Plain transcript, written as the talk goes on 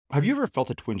Have you ever felt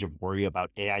a twinge of worry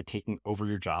about AI taking over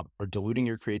your job or diluting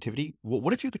your creativity? Well,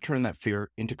 what if you could turn that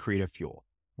fear into creative fuel?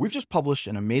 We've just published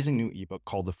an amazing new ebook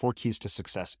called The 4 Keys to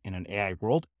Success in an AI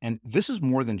World, and this is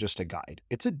more than just a guide.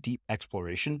 It's a deep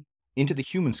exploration into the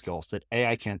human skills that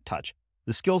AI can't touch,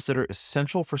 the skills that are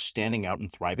essential for standing out and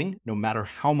thriving, no matter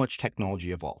how much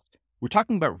technology evolves. We're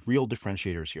talking about real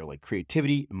differentiators here, like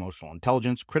creativity, emotional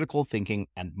intelligence, critical thinking,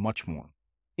 and much more.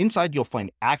 Inside, you'll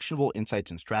find actionable insights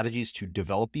and strategies to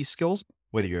develop these skills,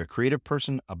 whether you're a creative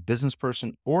person, a business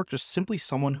person, or just simply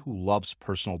someone who loves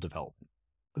personal development.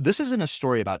 This isn't a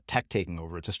story about tech taking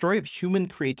over. It's a story of human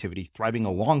creativity thriving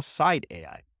alongside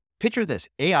AI. Picture this,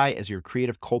 AI as your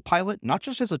creative co-pilot, not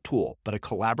just as a tool, but a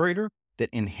collaborator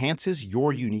that enhances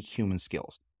your unique human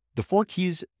skills. The 4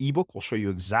 Keys ebook will show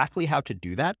you exactly how to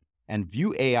do that and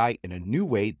view AI in a new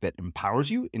way that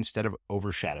empowers you instead of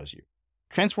overshadows you.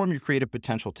 Transform your creative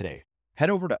potential today. Head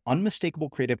over to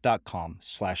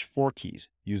unmistakablecreative.com/4keys.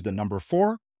 Use the number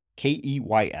 4,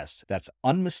 KEYS. That's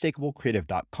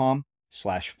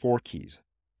unmistakablecreative.com/4keys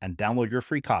and download your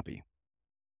free copy.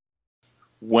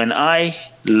 When I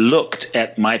looked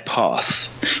at my path,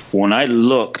 when I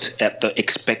looked at the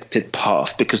expected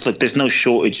path, because look, there's no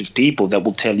shortage of people that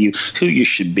will tell you who you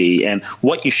should be and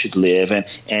what you should live.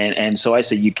 And so I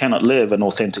say you cannot live an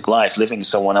authentic life living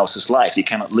someone else's life. You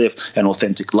cannot live an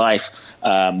authentic life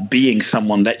being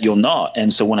someone that you're not.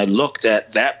 And so when I looked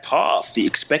at that path, the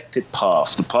expected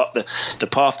path, the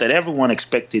path that everyone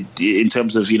expected in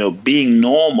terms of, being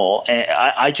normal,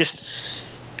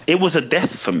 it was a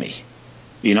death for me.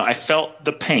 I felt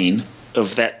the pain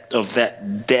of that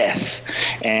death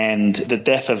and the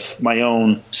death of my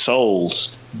own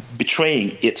soul's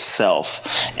betraying itself.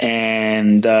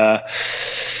 And that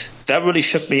really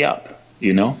shook me up,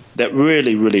 that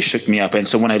really, really shook me up. And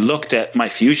so when I looked at my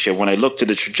future, when I looked at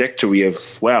the trajectory of,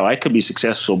 wow, I could be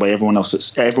successful by everyone else's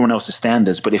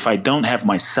standards. But if I don't have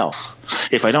myself,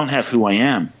 if I don't have who I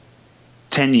am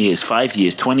 10 years, 5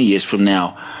 years, 20 years from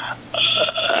now,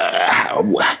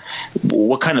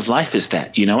 what kind of life is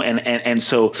that, And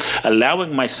so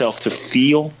allowing myself to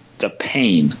feel the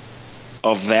pain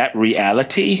of that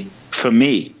reality, for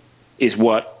me, is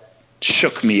what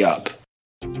shook me up.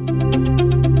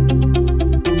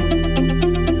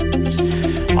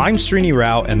 I'm Srini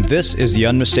Rao, and this is the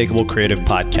Unmistakable Creative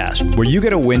Podcast, where you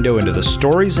get a window into the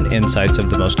stories and insights of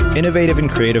the most innovative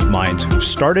and creative minds who've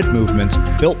started movements,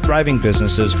 built thriving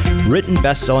businesses, written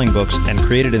best-selling books, and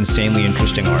created insanely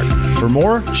interesting art. For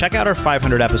more, check out our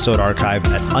 500-episode archive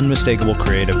at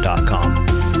unmistakablecreative.com.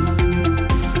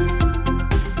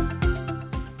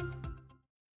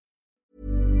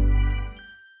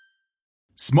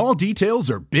 Small details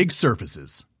are big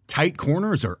surfaces. Tight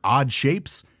corners are odd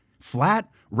shapes. Flat,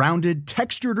 rounded,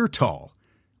 textured, or tall.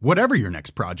 Whatever your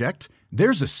next project,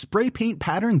 there's a spray paint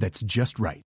pattern that's just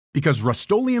right. Because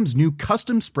Rust-Oleum's new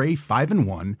Custom Spray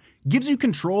 5-in-1 gives you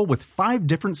control with 5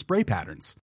 different spray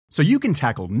patterns. So you can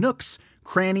tackle nooks,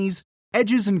 crannies,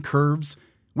 edges, and curves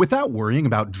without worrying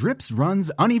about drips, runs,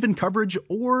 uneven coverage,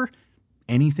 or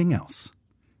anything else.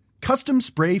 Custom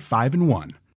Spray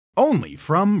 5-in-1. Only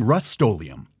from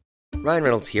Rust-Oleum. Ryan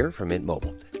Reynolds here from Mint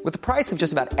Mobile. With the price of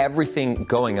just about everything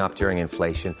going up during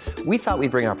inflation, we thought we'd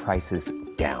bring our prices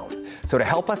down. So to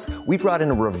help us, we brought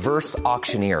in a reverse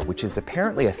auctioneer, which is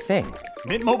apparently a thing.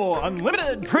 Mint Mobile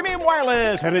Unlimited Premium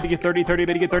Wireless. How to get 30, 30,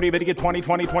 bit to get 30, bit to get 20,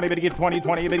 20, 20, bit to get 20,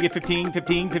 20, bit to get 15,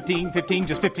 15, 15, 15,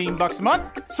 just $15 a month?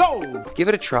 Sold! Give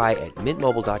it a try at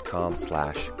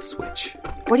mintmobile.com/switch.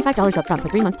 $45 up front for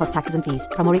 3 months plus taxes and fees.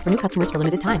 Promo rate for new customers for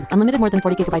limited time. Unlimited more than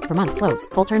 40 gigabytes per month. Slows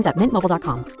full terms at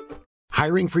mintmobile.com.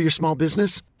 Hiring for your small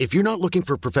business? If you're not looking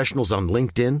for professionals on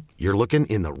LinkedIn, you're looking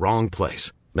in the wrong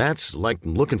place. That's like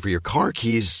looking for your car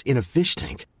keys in a fish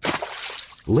tank.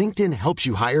 LinkedIn helps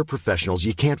you hire professionals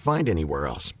you can't find anywhere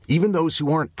else, even those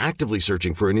who aren't actively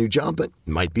searching for a new job but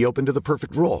might be open to the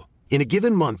perfect role. In a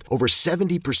given month, over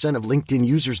 70% of LinkedIn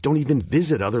users don't even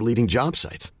visit other leading job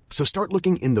sites. So start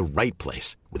looking in the right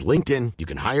place. With LinkedIn, you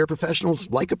can hire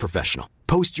professionals like a professional.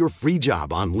 Post your free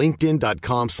job on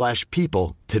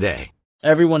linkedin.com/people today.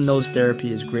 Everyone knows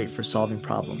therapy is great for solving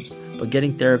problems, but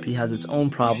getting therapy has its own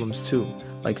problems too,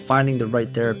 like finding the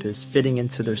right therapist, fitting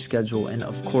into their schedule, and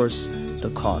of course,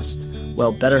 the cost.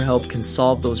 Well, BetterHelp can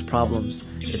solve those problems.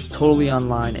 It's totally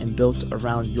online and built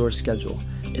around your schedule.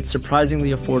 It's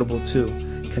surprisingly affordable too.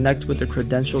 Connect with a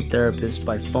credentialed therapist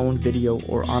by phone, video,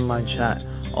 or online chat,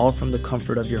 all from the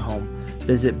comfort of your home.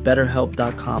 Visit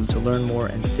BetterHelp.com to learn more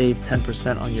and save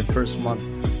 10% on your first month.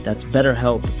 That's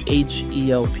BetterHelp,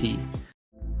 H-E-L-P.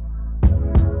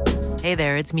 Hey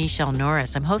there, it's Michelle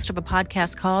Norris. I'm host of a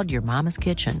podcast called Your Mama's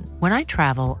Kitchen. When I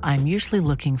travel, I'm usually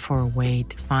looking for a way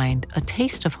to find a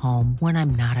taste of home when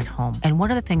I'm not at home. And one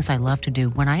of the things I love to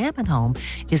do when I am at home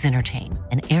is entertain.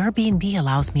 And Airbnb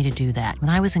allows me to do that.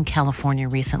 When I was in California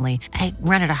recently, I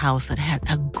rented a house that had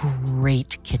a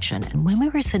great kitchen. And when we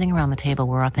were sitting around the table,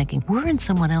 we were all thinking, we're in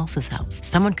someone else's house.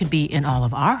 Someone could be in all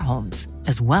of our homes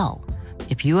as well.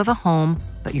 If you have a home,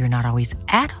 but you're not always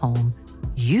at home,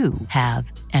 you have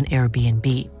an Airbnb.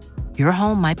 Your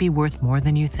home might be worth more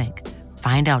than you think.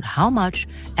 Find out how much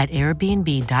at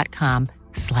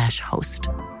airbnb.com/host.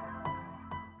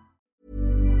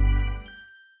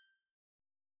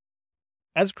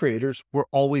 As creators, we're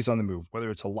always on the move.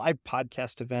 Whether it's a live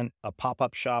podcast event, a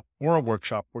pop-up shop, or a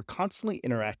workshop, we're constantly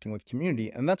interacting with community,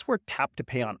 and that's where Tap to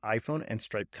Pay on iPhone and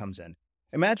Stripe comes in.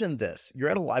 Imagine this. You're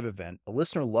at a live event, a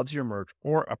listener loves your merch,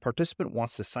 or a participant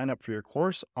wants to sign up for your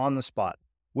course on the spot.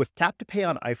 With Tap to Pay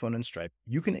on iPhone and Stripe,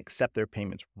 you can accept their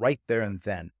payments right there and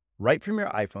then, right from your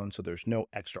iPhone, so there's no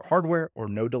extra hardware or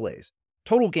no delays.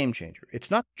 Total game changer.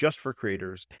 It's not just for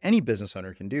creators. Any business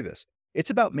owner can do this. It's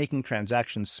about making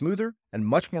transactions smoother and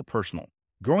much more personal,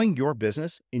 growing your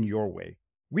business in your way.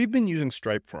 We've been using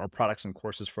Stripe for our products and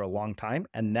courses for a long time,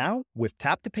 and now with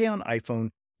Tap to Pay on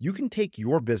iPhone, you can take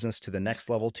your business to the next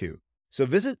level too. So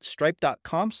visit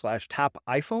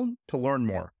stripe.com/tapiphone to learn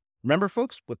more. Remember,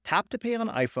 folks, with Tap to Pay on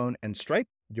iPhone and Stripe,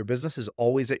 your business is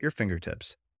always at your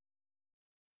fingertips.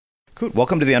 Kute,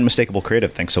 welcome to The Unmistakable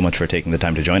Creative. Thanks so much for taking the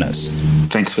time to join us.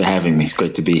 Thanks for having me. It's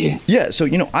great to be here. Yeah, so,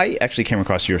 I actually came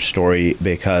across your story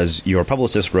because your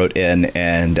publicist wrote in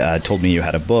and told me you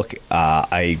had a book.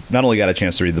 I not only got a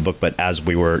chance to read the book, but as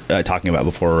we were talking about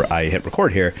before I hit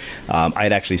record here, I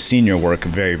had actually seen your work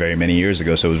very, very many years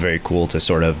ago. So it was very cool to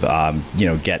sort of,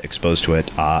 get exposed to it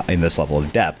in this level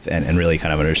of depth and really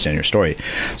kind of understand your story.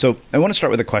 So I want to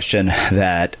start with a question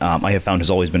that I have found has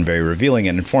always been very revealing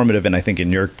and informative. And I think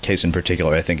in your case in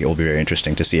particular, I think it will be very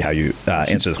interesting to see how you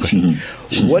answer this question.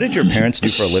 What did your parents do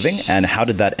for a living, and how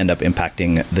did that end up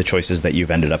impacting the choices that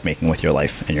you've ended up making with your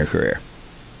life and your career?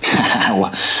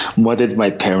 What did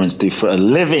my parents do for a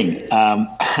living?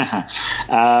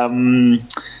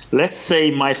 Let's say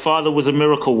my father was a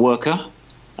miracle worker,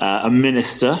 a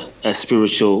minister, a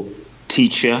spiritual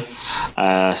teacher,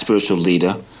 a spiritual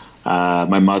leader.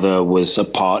 My mother was a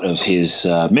part of his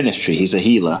ministry. He's a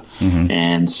healer.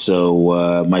 And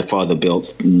so my father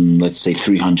built, let's say,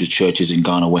 300 churches in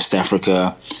Ghana, West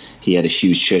Africa. He had a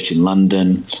huge church in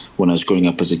London when I was growing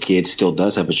up as a kid. Still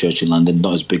does have a church in London,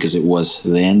 not as big as it was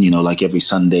then. Like every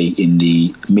Sunday in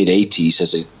the mid-'80s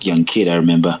as a young kid, I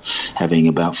remember having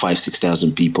about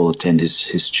 5,000-6,000 people attend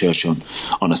his church on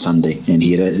a Sunday. And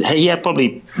he had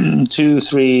probably 2,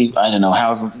 3, I don't know,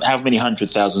 how many hundred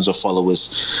thousands of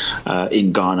followers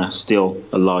in Ghana, still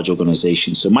a large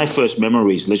organization. So my first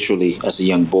memories, literally as a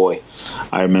young boy,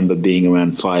 I remember being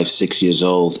around 5, 6 years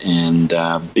old and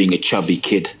being a chubby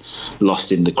kid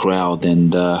lost in the crowd.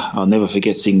 And I'll never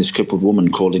forget seeing this crippled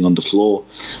woman crawling on the floor,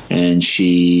 and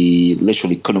she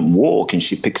literally couldn't walk, and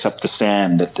she picks up the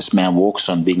sand that this man walks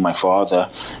on, being my father,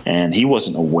 and he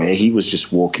wasn't aware. He was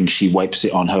just walking. She wipes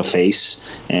it on her face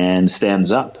and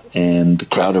stands up, and the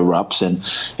crowd erupts.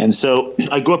 And so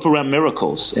I grew up around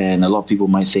miracles, and a lot of people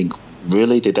might think,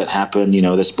 really, did that happen?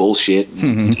 That's bullshit.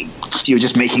 You're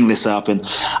just making this up. And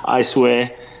I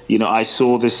swear, I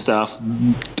saw this stuff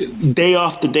day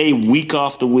after day, week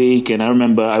after week. And I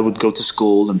remember I would go to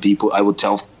school and I would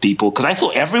tell people, because I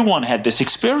thought everyone had this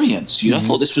experience. I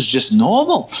thought this was just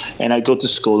normal. And I'd go to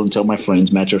school and tell my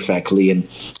friends matter-of-factly, and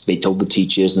they told the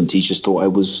teachers, and the teachers thought I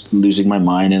was losing my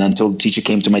mind. And until the teacher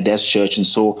came to my dad's church and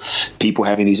saw people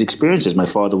having these experiences, my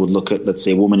father would look at, let's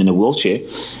say, a woman in a wheelchair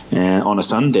on a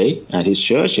Sunday at his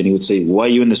church, and he would say, "Why are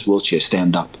you in this wheelchair?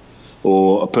 Stand up."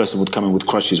 Or a person would come in with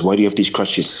crutches. "Why do you have these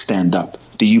crutches? Stand up.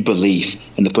 Do you believe?"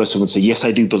 And the person would say, "Yes,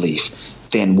 I do believe."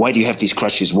 "Then why do you have these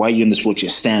crutches? Why are you in this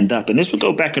wheelchair? Stand up." And this would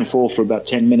go back and forth for about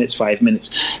 10 minutes, 5 minutes,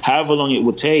 however long it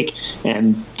would take.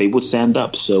 And they would stand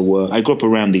up. So I grew up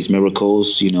around these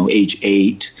miracles. Age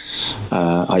 8,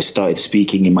 I started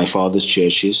speaking in my father's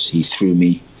churches. He threw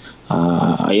me.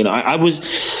 I was,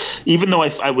 even though I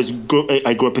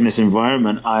grew up in this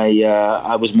environment,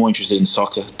 I was more interested in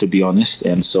soccer, to be honest.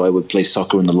 And so I would play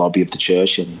soccer in the lobby of the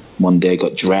church. And one day I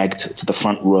got dragged to the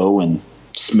front row and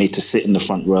made to sit in the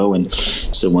front row. And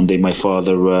so one day my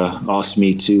father asked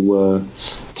me to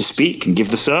speak and give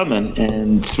the sermon,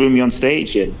 and threw me on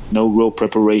stage. And no real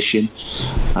preparation.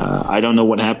 I don't know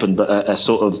what happened, but a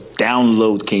sort of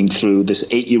download came through. This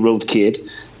 8-year-old kid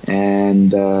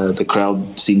and the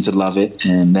crowd seemed to love it.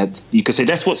 And that, you could say,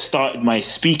 that's what started my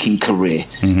speaking career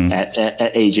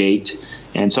at age 8.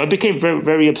 And so I became very,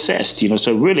 very obsessed,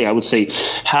 So really, I would say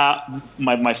how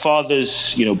my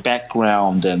father's,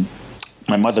 background, and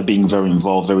my mother being very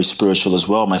involved, very spiritual as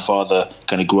well. My father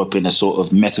kind of grew up in a sort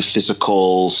of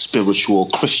metaphysical, spiritual,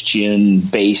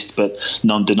 Christian-based, but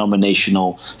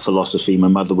non-denominational philosophy. My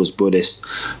mother was Buddhist.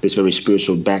 This very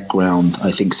spiritual background,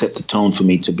 I think, set the tone for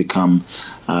me to become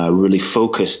really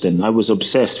focused. And I was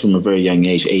obsessed from a very young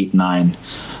age, 8, 9,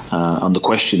 on the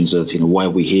questions of, why are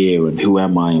we here, and who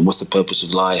am I, and what's the purpose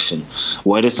of life, and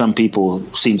why do some people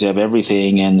seem to have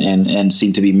everything and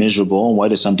seem to be miserable, and why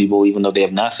do some people, even though they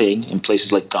have nothing, in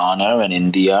places like Ghana and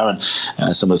India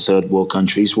and some of the third world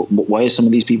countries, why are some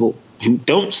of these people who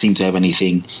don't seem to have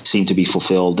anything seem to be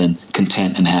fulfilled and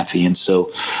content and happy? And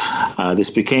so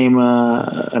this became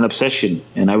an obsession.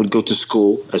 And I would go to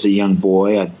school as a young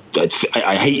boy.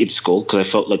 I hated school because I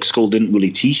felt like school didn't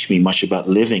really teach me much about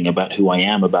living, about who I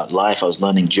am, about life. I was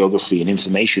learning geography and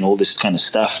information, all this kind of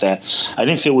stuff that I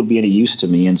didn't feel would be any use to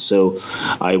me. And so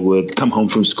I would come home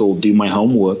from school, do my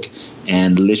homework,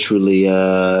 and literally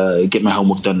get my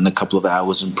homework done in a couple of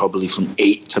hours, and probably from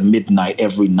 8 to midnight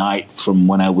every night from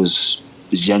when I was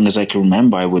as young as I can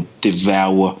remember. I would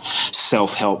devour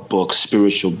self-help books,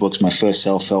 spiritual books. My first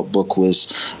self-help book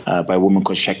was by a woman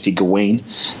called Shakti Gawain,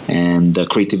 and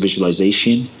Creative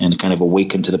Visualization, and kind of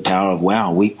awakened to the power of,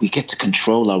 wow, we get to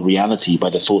control our reality by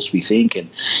the thoughts we think,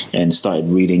 and started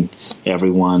reading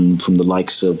everyone from the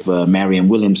likes of Marianne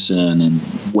Williamson and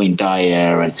Wayne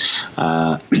Dyer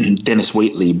and Dennis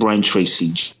Waitley, Brian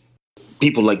Tracy,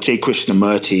 people like J.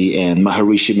 Krishnamurti and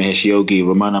Maharishi Mahesh Yogi,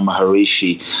 Ramana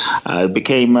Maharishi,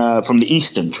 became from the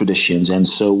Eastern traditions, and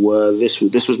so this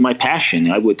was my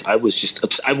passion. I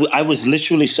was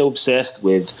literally so obsessed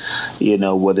with,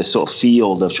 with this sort of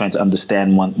field of trying to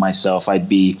understand myself. I'd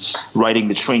be riding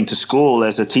the train to school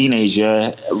as a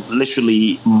teenager,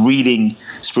 literally reading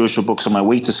spiritual books on my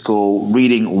way to school,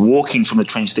 walking from the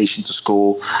train station to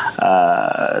school,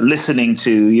 listening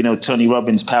to Tony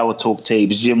Robbins' Power Talk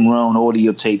tapes, Jim Rohn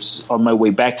audio tapes on my way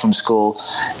back from school.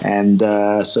 And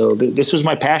so this was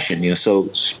my passion. So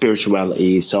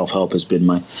spirituality, self-help has been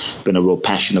a real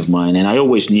passion of mine. And I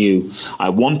always knew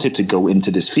I wanted to go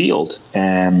into this field.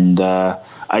 And I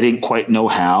didn't quite know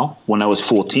how. When I was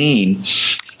 14,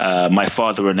 my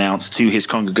father announced to his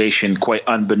congregation, quite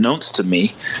unbeknownst to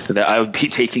me, that I would be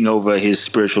taking over his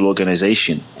spiritual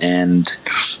organization. And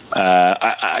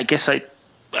I guess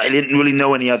I didn't really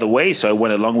know any other way, so I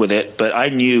went along with it. But I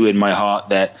knew in my heart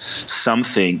that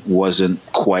something wasn't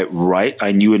quite right.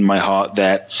 I knew in my heart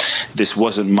that this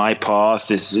wasn't my path.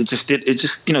 It just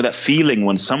that feeling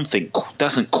when something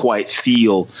doesn't quite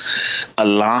feel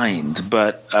aligned.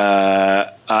 But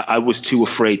I was too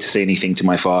afraid to say anything to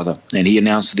my father, and he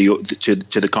announced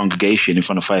to the congregation in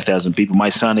front of 5,000 people, "My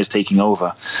son is taking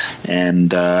over,"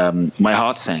 and my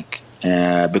heart sank.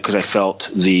 Because I felt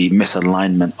the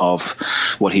misalignment of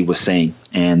what he was saying.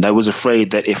 And I was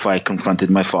afraid that if I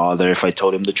confronted my father, if I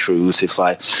told him the truth, if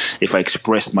I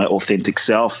expressed my authentic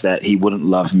self, that he wouldn't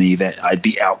love me, that I'd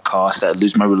be outcast, that I'd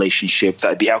lose my relationship,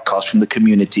 that I'd be outcast from the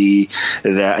community,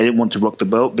 that I didn't want to rock the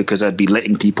boat because I'd be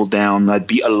letting people down. I'd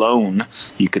be alone,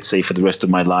 you could say, for the rest of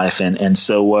my life. And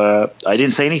so I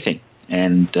didn't say anything.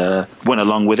 And went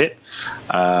along with it.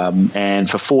 And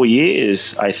for 4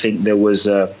 years, I think there was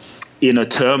inner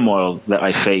turmoil that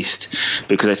I faced,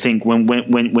 because I think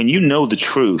when you know the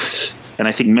truth, and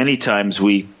I think many times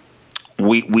we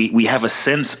have a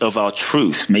sense of our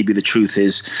truth. Maybe the truth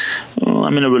is,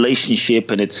 I'm in a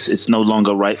relationship and it's no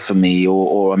longer right for me,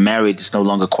 or I'm married, it's no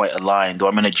longer quite aligned, or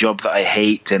I'm in a job that I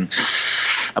hate and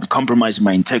I'm compromising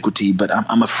my integrity, but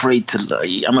I'm afraid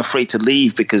to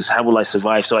leave because how will I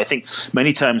survive? So I think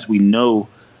many times we know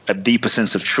a deeper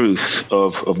sense of truth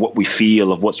of what we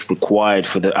feel, of what's required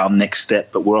for our next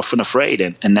step, but we're often afraid,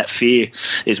 and that fear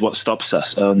is what stops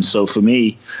us. And so for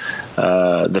me,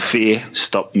 the fear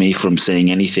stopped me from saying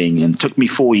anything, and took me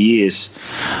 4 years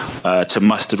to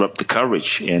muster up the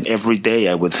courage. And every day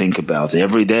I would think about it.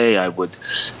 Every day I would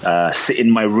sit in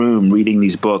my room reading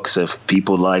these books of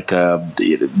people like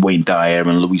Wayne Dyer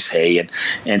and Louise Hay,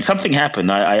 and something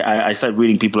happened. I started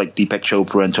reading people like Deepak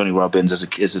Chopra and Tony Robbins as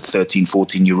a 13,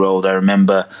 14-year-old. I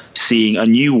remember seeing a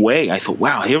new way. I thought,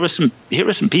 wow, here are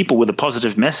some people with a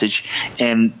positive message,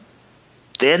 and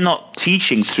they're not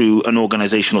teaching through an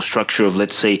organizational structure of,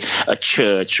 let's say, a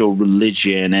church or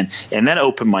religion. And that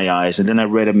opened my eyes. And then I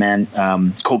read a man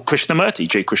called Krishnamurti,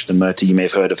 J. Krishnamurti. You may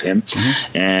have heard of him.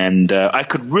 Mm-hmm. And I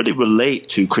could really relate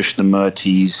to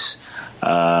Krishnamurti's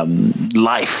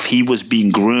life. He was being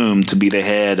groomed to be the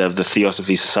head of the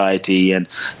Theosophy Society, and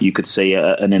you could say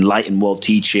an enlightened world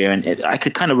teacher. And I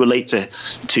could kind of relate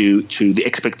to the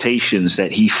expectations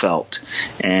that he felt.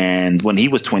 And when he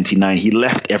was 29, he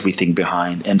left everything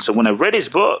behind. And so when I read his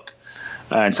book,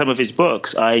 and some of his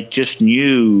books, I just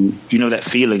knew, that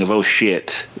feeling of, oh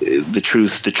shit, the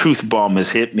truth bomb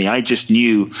has hit me. I just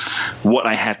knew what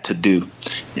I had to do.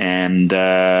 And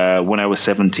when I was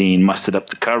 17, mustered up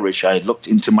the courage, I looked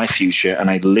into my future and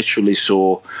I literally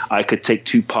saw I could take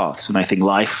two paths. And I think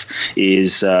life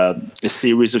is a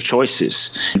series of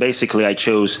choices. Basically, I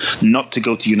chose not to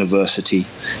go to university,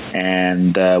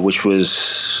 and which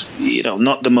was,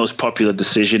 not the most popular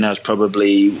decision. I was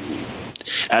probably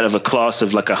out of a class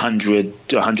of like 100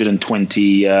 to 120,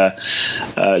 you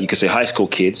could say high school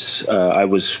kids. I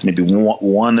was maybe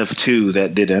one of two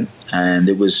that didn't, and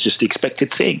it was just the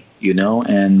expected thing,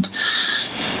 and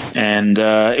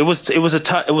it was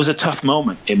a tough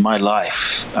moment in my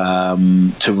life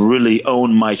to really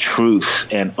own my truth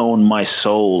and own my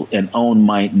soul and own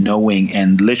my knowing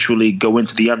and literally go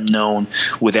into the unknown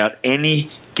without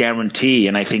any guarantee.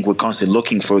 And I think we're constantly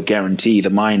looking for a guarantee. The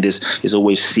mind is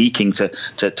always seeking to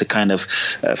kind of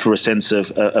for a sense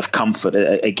of comfort,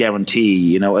 a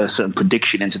guarantee, a certain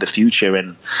prediction into the future,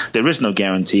 and there is no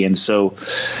guarantee. And so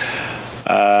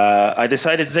I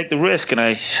decided to take the risk, and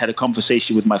I had a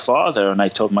conversation with my father, and I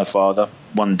told my father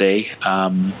one day,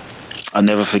 I'll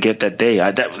never forget that day.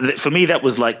 For me, that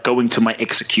was like going to my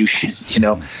execution,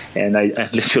 and I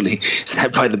literally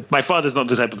sat by my father's not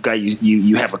the type of guy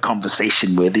you have a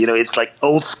conversation with, it's like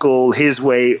old school, his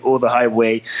way or the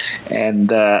highway.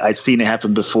 And I'd seen it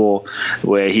happen before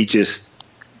where he just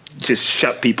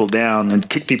shut people down and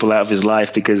kicked people out of his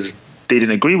life because they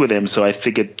didn't agree with him. So I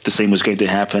figured the same was going to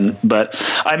happen. But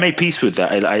I made peace with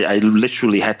that. I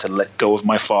literally had to let go of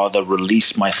my father,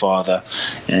 release my father,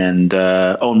 and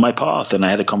own my path. And I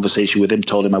had a conversation with him,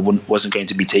 told him I wasn't going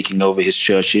to be taking over his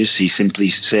churches. He simply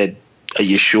said, "Are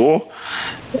you sure?"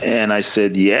 And I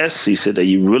said, "Yes." He said, "Are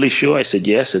you really sure?" I said,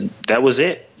 "Yes." And that was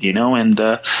it, and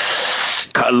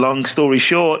cut a long story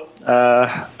short,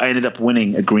 I ended up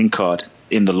winning a green card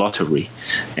in the lottery,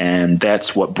 and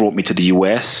that's what brought me to the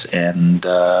US, and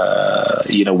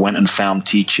went and found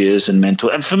teachers and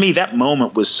mentors. And for me, that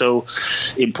moment was so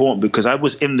important because I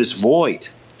was in this void,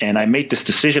 and I made this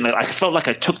decision. I felt like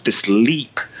I took this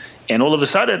leap, and all of a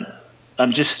sudden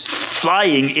I'm just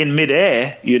flying in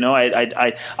midair.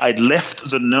 I'd left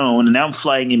the known, and now I'm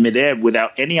flying in midair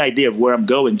without any idea of where I'm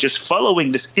going, just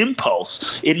following this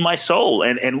impulse in my soul.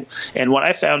 And what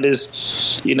I found is,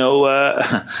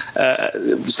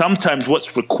 sometimes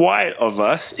what's required of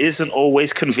us isn't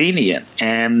always convenient.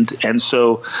 And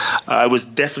so I was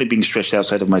definitely being stretched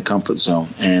outside of my comfort zone.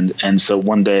 And so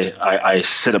one day I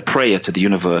said a prayer to the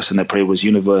universe, and that prayer was,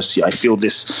 "Universe, I feel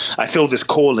this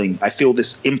calling, I feel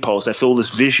this impulse, I feel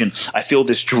this vision, I feel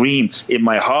this dream in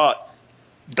my heart.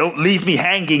 Don't leave me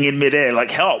hanging in midair,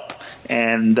 like help."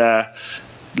 And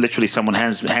literally someone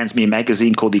hands me a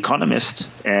magazine called The Economist,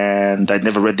 and I'd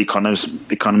never read The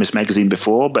Economist magazine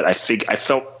before, but I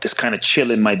felt this kind of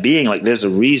chill in my being, like there's a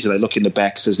reason. I look in the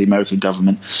back, it says the American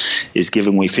government is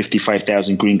giving away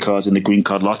 55,000 green cards in the green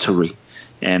card lottery.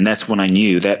 And that's when I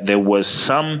knew that there was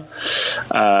some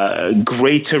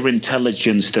greater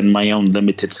intelligence than my own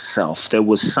limited self. There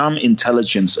was some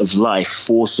intelligence of life,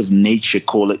 force of nature,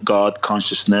 call it God,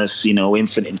 consciousness,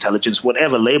 infinite intelligence,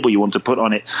 whatever label you want to put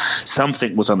on it.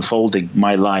 Something was unfolding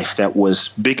my life that was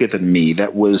bigger than me,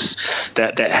 that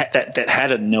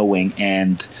had a knowing.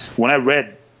 And when I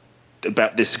read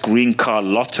about this green card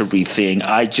lottery thing,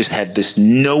 I just had this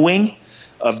knowing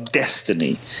of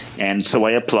destiny. And so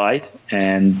I applied,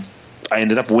 and I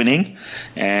ended up winning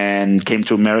and came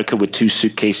to America with 2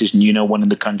 suitcases, one in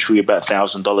the country, about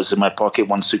 $1,000 in my pocket,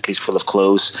 1 suitcase full of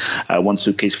clothes, 1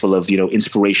 suitcase full of,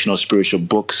 inspirational, spiritual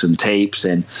books and tapes,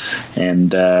 and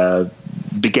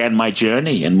began my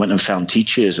journey and went and found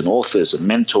teachers and authors and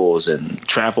mentors and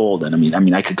traveled. And I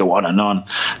mean, I could go on,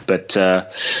 but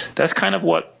that's kind of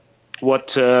what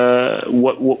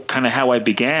kind of how I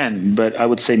began. But I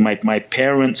would say my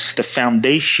parents, the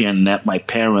foundation that my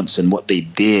parents and what they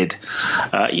did,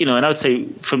 and I would say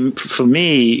for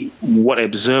me, what I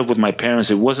observed with my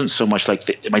parents, it wasn't so much like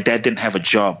my dad didn't have a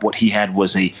job. What he had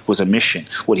was a mission.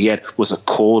 What he had was a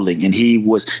calling, and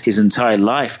his entire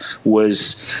life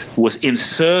was in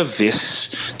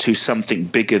service to something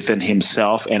bigger than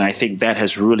himself. And I think that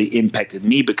has really impacted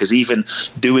me, because even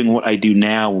doing what I do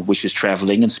now, which is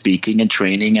traveling and speaking and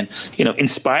training and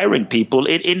inspiring people,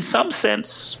 it in some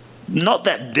sense not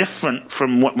that different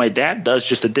from what my dad does,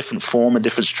 just a different form, a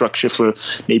different structure for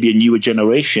maybe a newer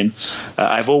generation.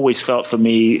 I've always felt, for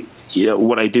me,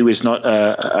 what I do is not,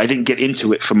 I didn't get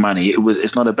into it for money.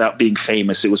 It's not about being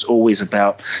famous. It was always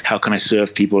about how can I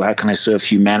serve people? How can I serve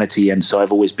humanity? And so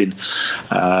I've always been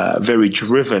very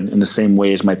driven in the same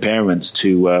way as my parents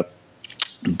to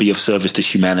be of service to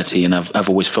humanity. And I've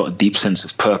always felt a deep sense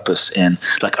of purpose, and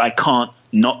like I can't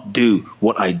not do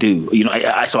what I do.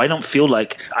 So I don't feel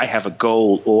like I have a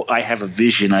goal or I have a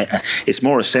vision. It's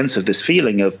more a sense of this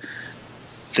feeling of,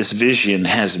 this vision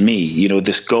has me,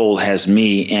 this goal has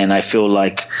me. And I feel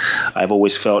like I've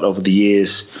always felt over the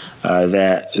years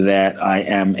that I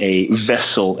am a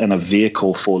vessel and a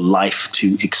vehicle for life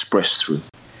to express through.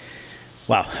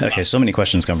 Wow. Okay. So many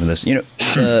questions come from this.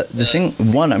 The thing,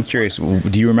 one, I'm curious,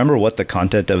 do you remember what the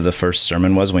content of the first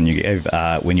sermon was when you gave,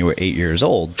 when you were 8 years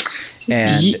old?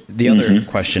 And the other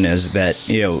question is that,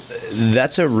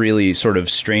 that's a really sort of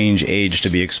strange age to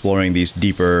be exploring these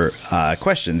deeper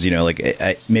questions.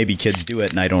 Maybe kids do it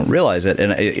and I don't realize it.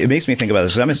 And it makes me think about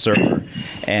this because I'm a surfer.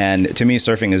 And to me,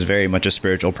 surfing is very much a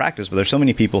spiritual practice. But there's so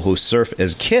many people who surf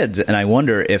as kids. And I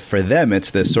wonder if for them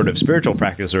it's this sort of spiritual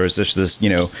practice, or is this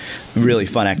really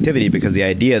fun activity, because the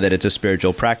idea that it's a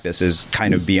spiritual practice is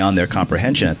kind of beyond their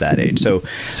comprehension at that age. So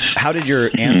how did your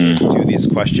answers to this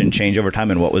question change over time?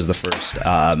 And what was the first?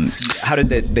 How did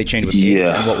they change with age?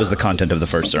 And what was the content of the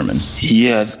first sermon?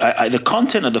 The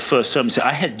content of the first sermon, so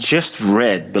I had just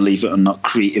read, believe it or not,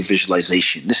 Creative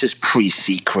Visualization. This is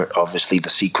pre-Secret, obviously, the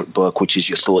Secret book, which is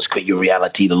Your Thoughts Create Your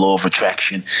Reality, the Law of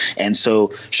Attraction. And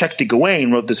so Shakti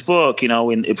Gawain wrote this book,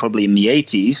 probably in the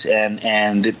 80s,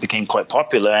 and it became quite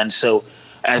popular. And so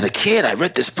as a kid, I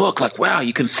read this book like, wow,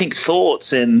 you can think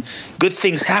thoughts and good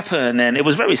things happen. And it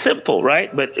was very simple,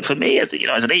 right? But for me, as an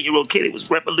 8-year-old kid, it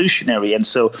was revolutionary. And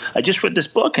so I just read this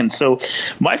book. And so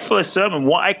my first sermon,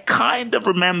 what I kind of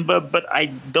remember, but I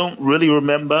don't really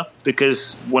remember,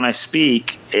 because when I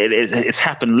speak, it's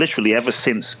happened literally ever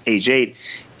since age 8,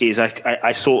 is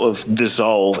I sort of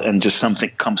dissolve and just something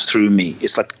comes through me.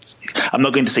 It's like, I'm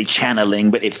not going to say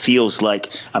channeling, but it feels like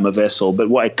I'm a vessel. But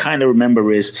what I kind of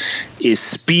remember is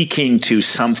speaking to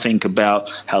something about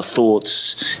how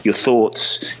your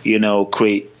thoughts,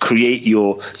 create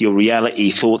your reality.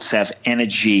 Thoughts have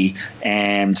energy,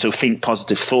 and so think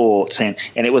positive thoughts. And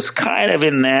it was kind of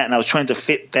in that, and I was trying to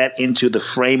fit that into the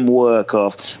framework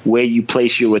of where you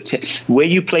place your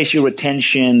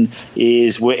attention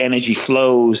is where energy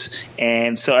flows.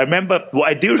 And so I remember, what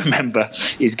I do remember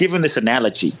is giving this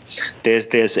analogy. There's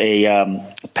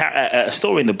a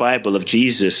story in the Bible of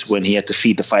Jesus when he had to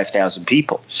feed the 5,000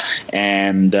 people,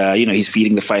 and he's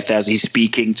feeding the 5,000. He's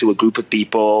speaking to a group of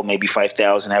people, maybe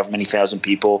 5,000, however many thousand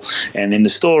people, and in the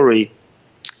story,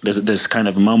 there's kind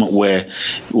of a moment where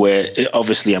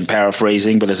obviously I'm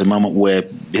paraphrasing, but there's a moment where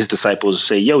his disciples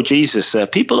say, "Yo, Jesus,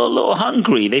 people are a little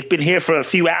hungry. They've been here for a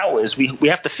few hours. We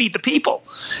have to feed the people."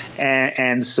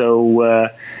 And so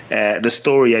the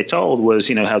story I told was,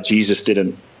 how Jesus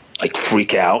didn't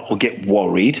freak out or get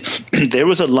worried. There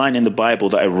was a line in the Bible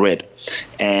that I read,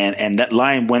 and that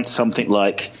line went something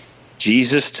like,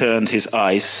 Jesus turned his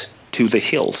eyes to the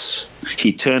hills.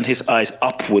 He turned his eyes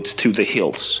upwards to the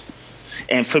hills.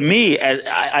 And for me,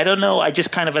 I don't know, I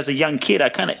just kind of, as a young kid, I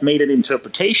kind of made an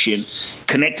interpretation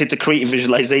connected to Creative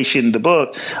Visualization, the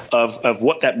book, of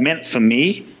what that meant for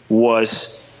me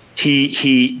was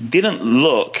he didn't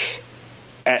look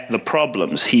at the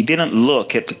problems. He didn't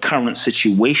look at the current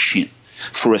situation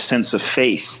for a sense of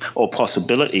faith or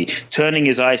possibility. Turning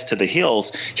his eyes to the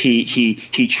hills,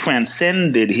 he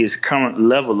transcended his current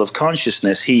level of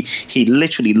consciousness. He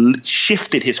literally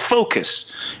shifted his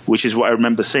focus, which is what I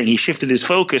remember saying. He shifted his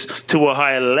focus to a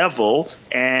higher level,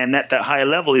 and at that higher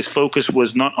level, his focus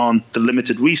was not on the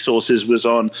limited resources, was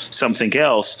on something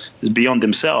else beyond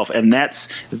himself. And that's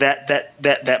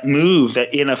that move,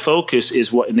 that inner focus,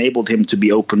 is what enabled him to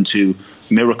be open to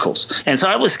miracles. And so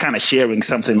I was kind of sharing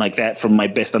something like that from my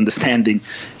best understanding,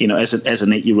 as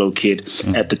an 8-year-old kid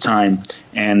at the time.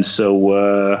 And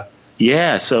so,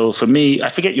 so for me, I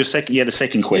forget the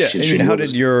second question. Yeah, how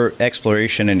did your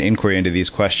exploration and inquiry into these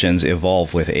questions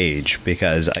evolve with age?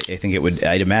 Because I think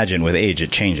I'd imagine with age,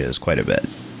 it changes quite a bit.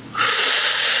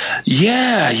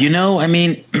 Yeah,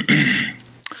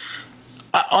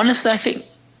 honestly, I think,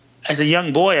 as a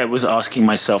young boy, I was asking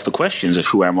myself the questions of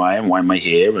who am I and why am I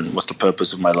here and what's the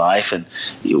purpose of my life and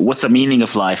what's the meaning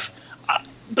of life.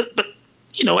 But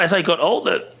as I got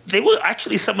older, they were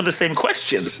actually some of the same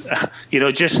questions.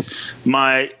 Just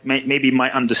maybe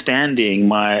my understanding,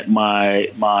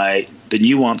 the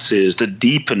nuances, the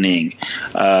deepening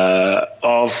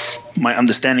of my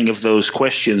understanding of those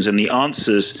questions, and the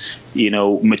answers,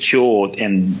 matured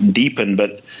and deepened.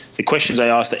 But the questions I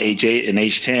asked at age 8 and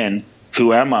age 10,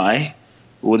 who am I,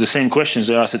 were the same questions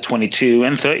I asked at 22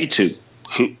 and 32.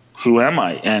 Who am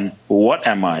I, and what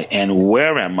am I, and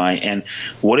where am I, and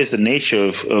what is the nature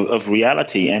of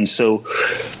reality? And so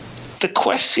the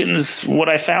questions, what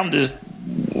I found is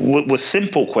were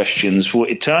simple questions, were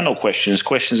eternal questions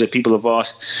that people have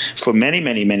asked for many,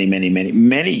 many, many, many, many,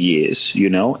 many years,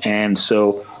 And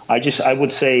so I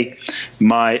would say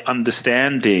my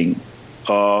understanding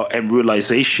and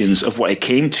realizations of what I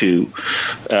came to,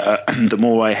 the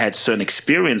more I had certain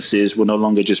experiences, were no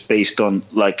longer just based on,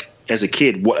 like, as a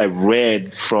kid, what I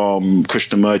read from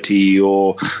Krishnamurti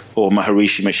or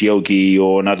Maharishi Mahesh Yogi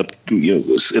or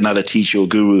another teacher or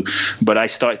guru, but I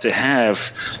started to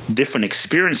have different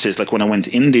experiences. Like when I went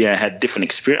to India, I had different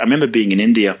experience. I remember being in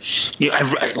India.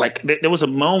 There was a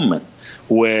moment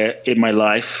where in my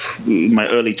life, in my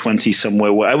early 20s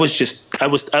somewhere, where I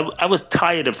was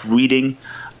tired of reading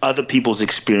other people's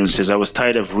experiences. I was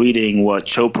tired of reading what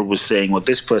Chopra was saying, what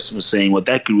this person was saying, what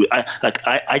that guru.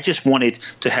 I just wanted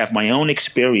to have my own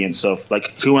experience of,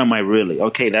 like, who am I really?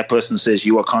 Okay, that person says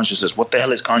you are consciousness. What the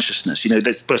hell is consciousness?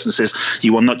 That person says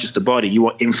you are not just a body, you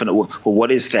are infinite. Well,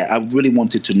 what is that? I really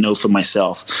wanted to know for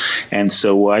myself, and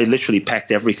so I literally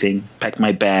packed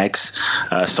my bags,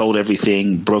 sold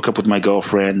everything, broke up with my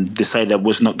girlfriend, decided I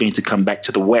was not going to come back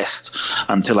to the West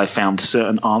until I found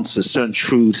certain answers, certain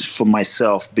truths for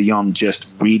myself beyond just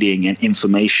reading and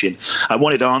information. I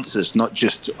wanted answers, not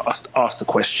just ask the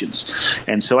questions.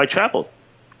 And so I traveled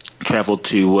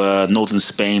to northern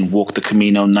Spain, walked the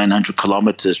Camino 900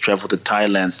 kilometers, traveled to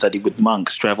Thailand, studied with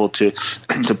monks, traveled to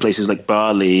places like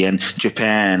Bali and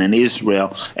Japan and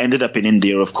Israel, ended up in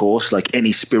India, of course, like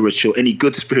any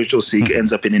good spiritual seeker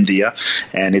ends up in India,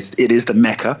 and it is the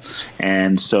Mecca.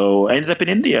 And so I ended up in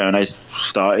India, and I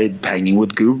started hanging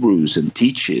with gurus and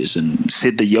teachers and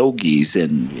Siddha yogis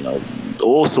and,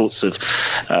 all sorts of,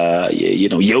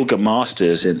 yoga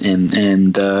masters.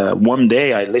 And one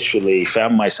day I literally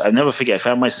found myself, I'll never forget, I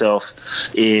found myself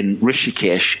in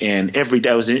Rishikesh, and every day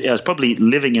I was probably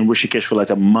living in Rishikesh for like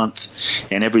a month,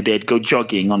 and every day I'd go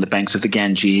jogging on the banks of the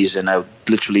Ganges, and I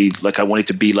literally, I wanted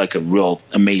to be like a real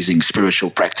amazing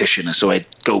spiritual practitioner, so I'd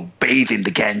go bathe in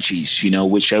the Ganges,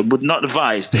 which I would not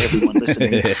advise to everyone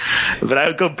listening, but I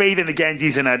would go bathe in the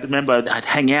Ganges, and I remember I'd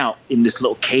hang out in this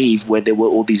little cave where there were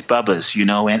all these bubbas,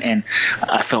 and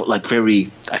I felt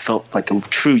like a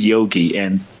true yogi,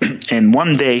 and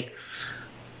one day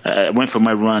I went for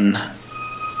my run,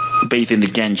 bathed in the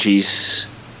Ganges,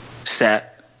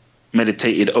 sat,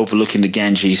 meditated, overlooking the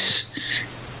Ganges.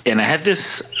 And I had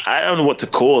this, I don't know what to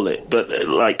call it, but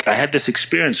I had this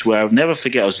experience where I'll never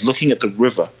forget. I was looking at the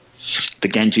river, the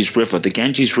Ganges River. The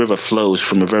Ganges River flows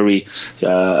from a very,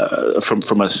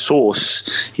 from a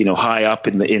source, high up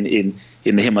in the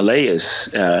Himalayas,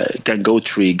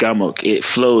 Gangotri, Gamuk. It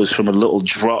flows from a little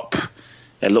drop.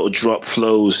 A little drop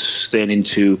flows then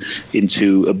into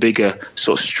a bigger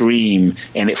sort of stream,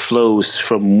 and it flows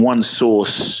from one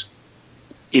source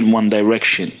in one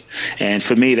direction. And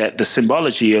for me, that the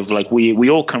symbology of we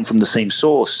all come from the same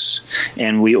source,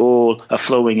 and we all are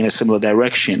flowing in a similar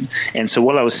direction. And so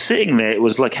while I was sitting there, it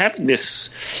was like having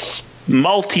this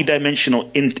multi-dimensional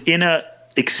inner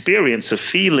experience of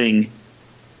feeling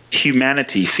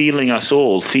humanity, feeling us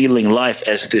all, feeling life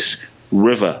as this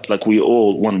river, like we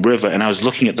all one river. And I was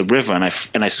looking at the river, and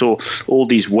I saw all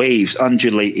these waves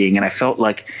undulating, and I felt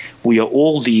like we are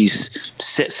all these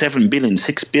 7 billion,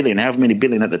 6 billion, however many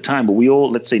billion at the time, but we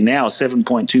all, let's say now,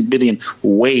 7.2 billion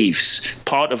waves,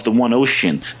 part of the one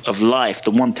ocean of life,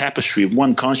 the one tapestry of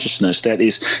one consciousness that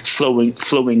is flowing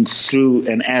through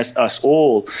and as us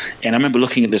all. And I remember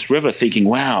looking at this river thinking,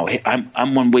 wow,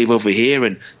 I'm one wave over here,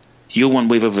 and you're one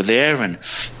wave over there, and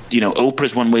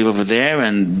Oprah's one wave over there,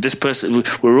 and this person,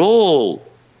 we're all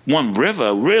one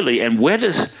river, really. And where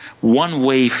does one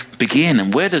wave begin,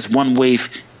 and where does one wave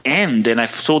end? And I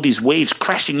saw these waves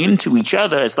crashing into each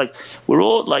other. It's like we're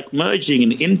all merging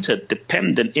and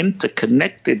interdependent,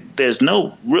 interconnected. There's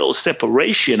no real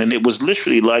separation. And it was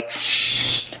literally I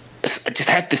just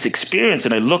had this experience,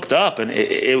 and I looked up, and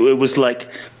it was like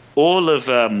all of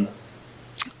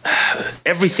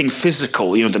everything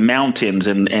physical, the mountains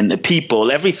and the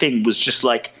people, everything was just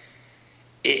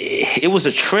it was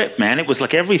a trip, man. It was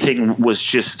like everything was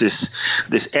just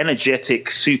this energetic,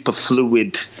 super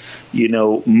fluid,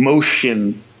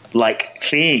 motion like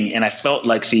thing, and I felt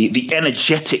like the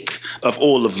energetic of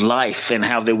all of life, and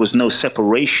how there was no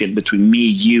separation between me,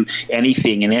 you,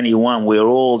 anything and anyone. We're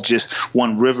all just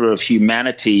one river of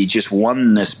humanity, just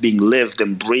oneness being lived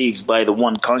and breathed by the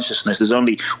one consciousness. There's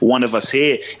only one of us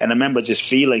here. And I remember just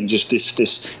feeling just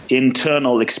this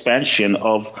internal expansion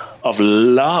of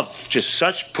love, just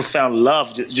such profound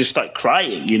love, just like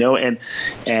crying,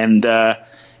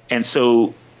 and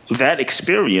so that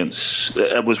experience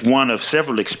was one of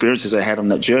several experiences I had on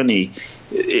that journey.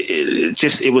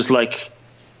 It was like,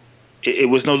 it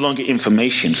was no longer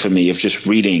information for me of just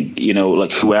reading,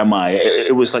 like, who am I?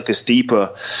 It was like this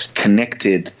deeper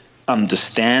connected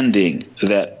understanding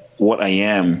that what I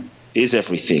am is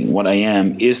everything. What I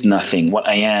am is nothing. What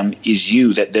I am is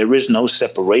you, that there is no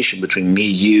separation between me,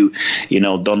 you,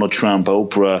 Donald Trump,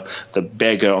 Oprah, the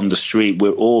beggar on the street.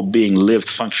 We're all being lived,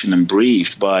 functioned, and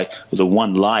breathed by the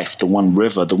one life, the one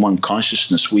river, the one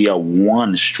consciousness. We are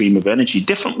one stream of energy,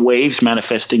 different waves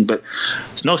manifesting, but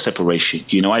there's no separation.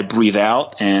 I breathe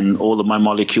out and all of my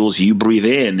molecules, you breathe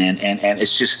in. And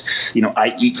it's just,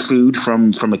 I eat food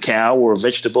from a cow or a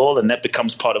vegetable, and that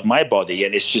becomes part of my body.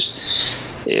 And it's just,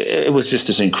 it was just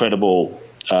this incredible,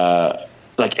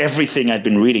 like everything I'd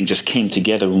been reading just came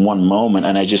together in one moment.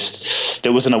 And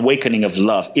there was an awakening of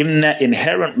love in that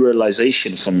inherent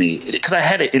realization for me, because I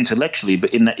had it intellectually,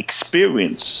 but in that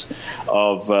experience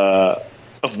of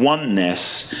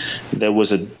oneness, there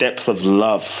was a depth of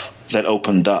love that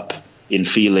opened up in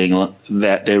feeling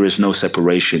that there is no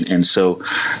separation. And so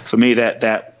for me,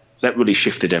 that really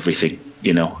shifted everything,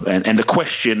 and the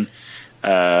question,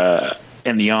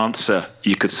 and the answer,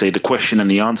 you could say the question and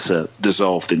the answer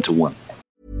dissolved into one.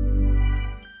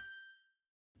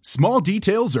 Small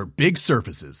details are big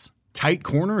surfaces. Tight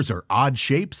corners are odd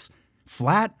shapes.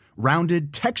 Flat,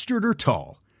 rounded, textured, or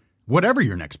tall. Whatever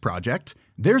your next project,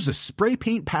 there's a spray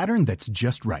paint pattern that's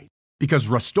just right. Because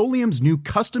Rust-Oleum's new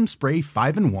Custom Spray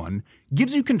 5-in-1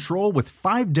 gives you control with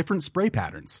 5 different spray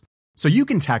patterns. So you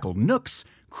can tackle nooks,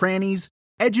 crannies,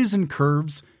 edges, and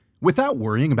curves without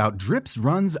worrying about drips,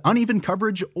 runs, uneven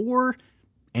coverage, or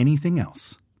anything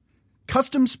else.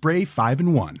 Custom Spray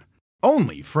 5-in-1.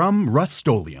 Only from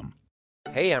Rust-Oleum.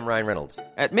 Hey, I'm Ryan Reynolds.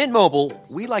 At Mint Mobile,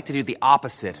 we like to do the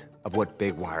opposite of what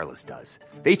Big Wireless does.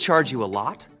 They charge you a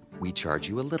lot, we charge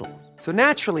you a little. So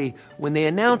naturally, when they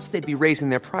announced they'd be raising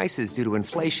their prices due to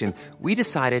inflation, we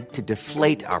decided to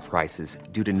deflate our prices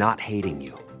due to not hating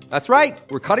you. That's right.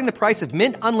 We're cutting the price of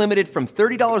Mint Unlimited from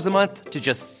 $30 a month to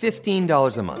just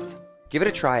 $15 a month. Give it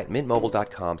a try at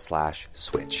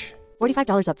mintmobile.com/switch.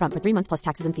 $45 up front for 3 months plus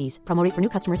taxes and fees. Promo rate for new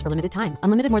customers for limited time.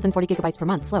 Unlimited more than 40 gigabytes per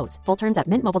month. Slows full terms at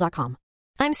mintmobile.com.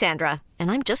 I'm Sandra,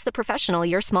 and I'm just the professional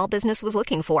your small business was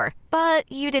looking for. But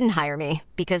you didn't hire me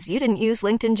because you didn't use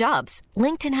LinkedIn Jobs.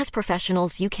 LinkedIn has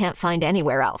professionals you can't find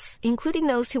anywhere else, including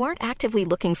those who aren't actively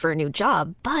looking for a new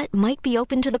job, but might be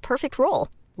open to the perfect role,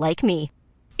 like me.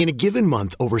 In a given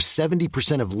month, over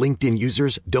 70% of LinkedIn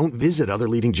users don't visit other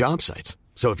leading job sites.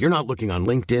 So if you're not looking on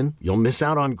LinkedIn, you'll miss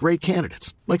out on great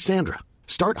candidates like Sandra.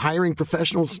 Start hiring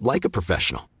professionals like a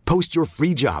professional. Post your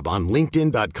free job on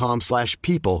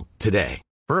linkedin.com/people today.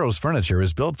 Burrow's furniture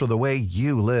is built for the way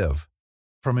you live.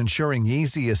 From ensuring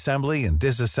easy assembly and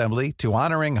disassembly to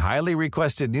honoring highly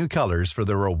requested new colors for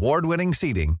their award-winning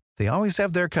seating, they always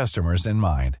have their customers in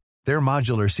mind. Their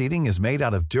modular seating is made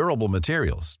out of durable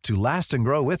materials to last and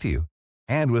grow with you.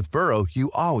 And with Burrow,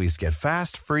 you always get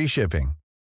fast, free shipping.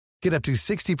 Get up to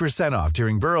 60% off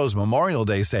during Burrow's Memorial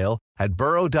Day sale at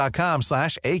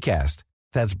burrow.com/ACAST.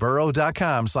 That's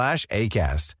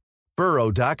burrow.com/ACAST.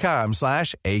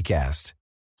 burrow.com/ACAST.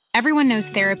 Everyone knows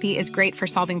therapy is great for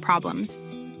solving problems,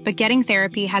 but getting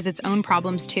therapy has its own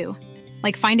problems too,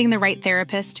 like finding the right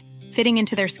therapist, fitting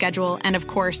into their schedule, and of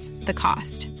course, the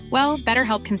cost. Well,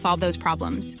 BetterHelp can solve those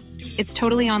problems. It's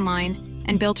totally online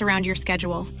and built around your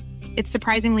schedule. It's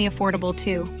surprisingly affordable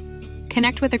too.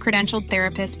 Connect with a credentialed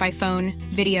therapist by phone,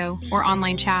 video, or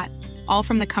online chat, all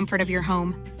from the comfort of your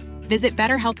home. Visit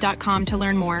BetterHelp.com to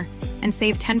learn more and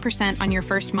save 10% on your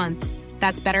first month.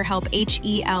 That's BetterHelp,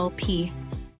 H-E-L-P.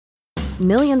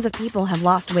 Millions of people have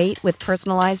lost weight with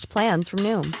personalized plans from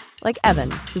Noom. Like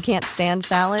Evan, who can't stand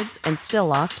salads and still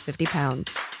lost 50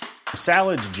 pounds.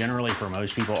 Salads generally for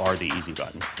most people are the easy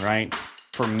button, right?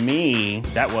 For me,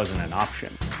 that wasn't an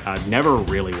option. I never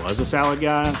really was a salad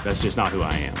guy. That's just not who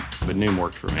I am. But Noom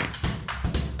worked for me.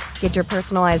 Get your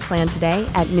personalized plan today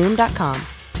at Noom.com.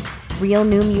 Real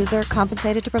Noom user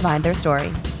compensated to provide their story.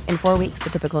 In 4 weeks,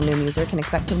 the typical Noom user can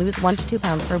expect to lose 1 to 2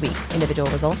 pounds per week. Individual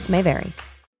results may vary.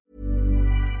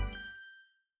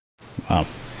 Wow.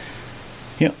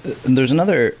 There's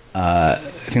another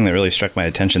thing that really struck my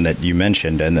attention that you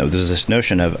mentioned, and there's this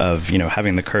notion of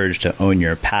having the courage to own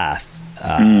your path.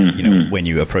 When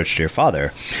you approached your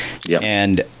father. Yep.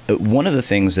 And one of the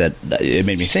things that it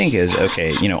made me think is,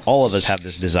 okay, all of us have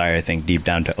this desire, I think, deep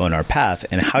down to own our path.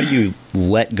 And how do you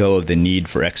let go of the need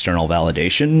for external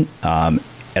validation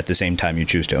at the same time you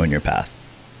choose to own your path?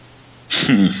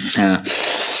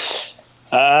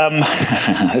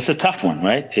 It's a tough one,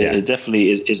 right? Yeah. It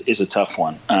definitely is a tough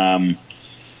one.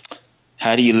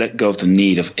 How do you let go of the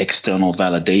need of external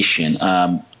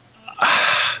validation?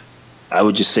 I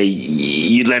would just say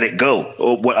you let it go.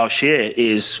 Or what I'll share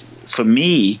is, for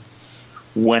me,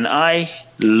 when I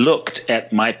looked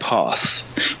at my path,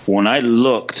 when I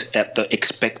looked at the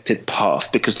expected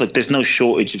path, because look, there's no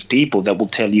shortage of people that will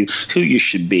tell you who you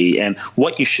should be and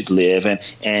what you should live.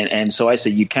 And so I say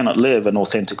you cannot live an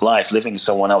authentic life living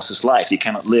someone else's life. You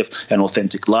cannot live an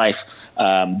authentic life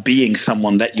being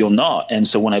someone that you're not. And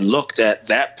so when I looked at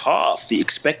that path, the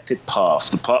expected path,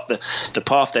 the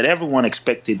path that everyone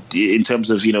expected in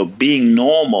terms of, being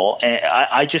normal,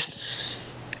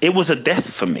 it was a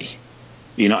death for me.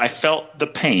 I felt the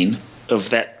pain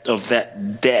of that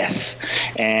death,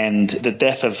 and the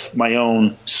death of my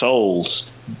own soul's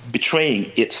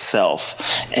betraying itself,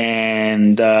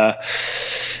 and that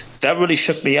really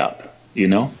shook me up.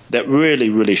 That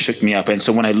really shook me up. And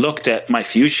so when I looked at my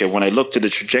future, when I looked at the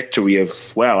trajectory of,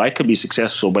 wow, I could be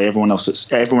successful by everyone else's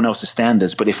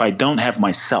standards, but if I don't have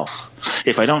myself,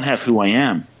 if I don't have who I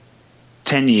am,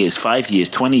 10 years, 5 years,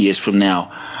 20 years from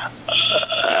now,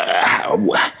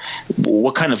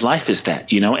 what kind of life is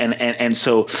that? And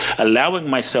so allowing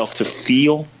myself to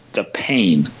feel the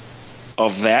pain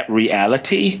of that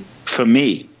reality, for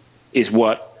me, is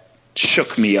what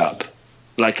shook me up.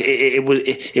 Like it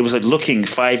was like looking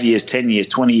 5 years, 10 years,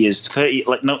 20 years, 30.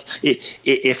 Like, no,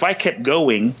 if I kept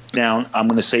going down, I'm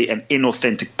going to say, an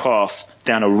inauthentic path,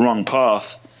 down a wrong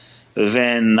path,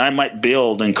 then I might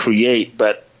build and create,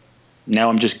 but now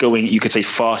I'm just going, you could say,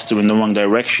 faster in the wrong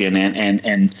direction, and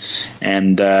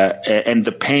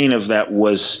the pain of that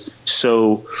was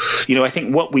so. I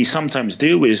think what we sometimes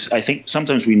do is, I think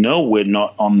sometimes we know we're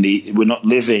not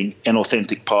living an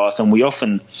authentic path, and we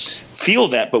often feel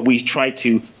that, but we try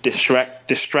to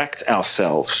distract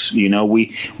ourselves. We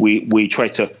try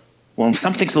to. Well,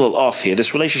 something's a little off here.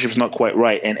 This relationship's not quite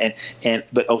right,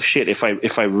 but oh shit, if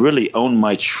I really own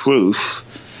my truth.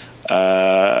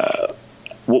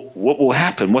 What will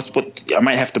happen? What I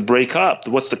might have to break up.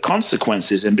 What's the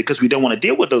consequences? And because we don't want to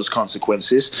deal with those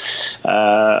consequences,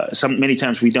 many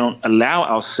times we don't allow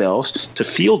ourselves to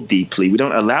feel deeply. We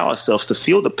don't allow ourselves to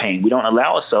feel the pain. We don't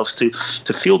allow ourselves to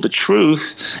feel the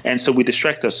truth. And so we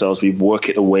distract ourselves. We work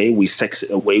it away. We sex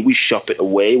it away. We shop it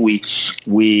away. We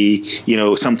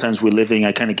sometimes we're living.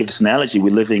 I kind of give this analogy.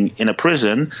 We're living in a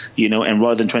prison, and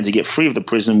rather than trying to get free of the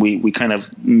prison, we kind of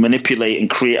manipulate and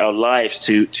create our lives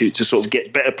to sort of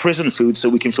get better prison food so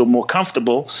we can feel more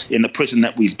comfortable in the prison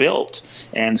that we've built.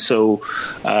 And so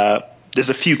there's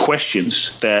a few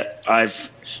questions that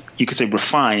you could say,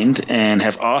 refined and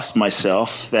have asked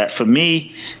myself that for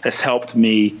me has helped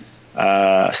me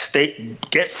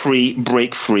get free,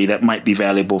 break free, that might be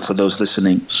valuable for those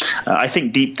listening. I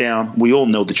think deep down we all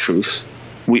know the truth.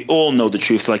 We all know the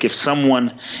truth. Like if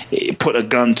someone put a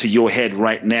gun to your head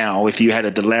right now, if you had a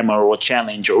dilemma or a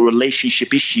challenge or a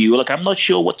relationship issue, like I'm not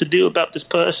sure what to do about this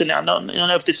person. I don't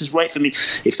know if this is right for me.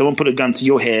 If someone put a gun to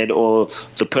your head, or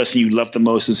the person you love the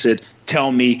most, and said,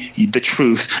 tell me the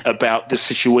truth about this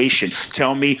situation.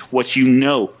 Tell me what you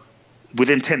know.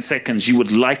 Within 10 seconds, you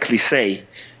would likely say,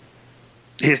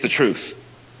 here's the truth.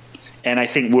 And I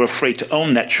think we're afraid to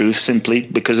own that truth simply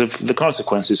because of the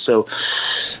consequences. So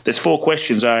there's 4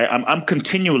 questions I'm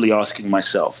continually asking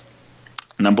myself.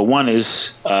 Number 1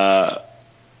 is,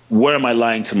 where am I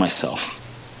lying to myself?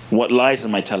 What lies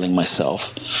am I telling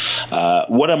myself?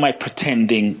 What am I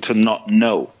pretending to not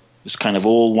know? It's kind of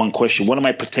all one question. What am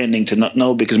I pretending to not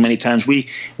know? Because many times we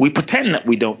pretend that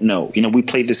we don't know. We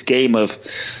play this game of,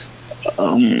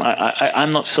 I'm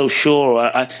not so sure.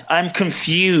 I'm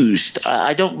confused.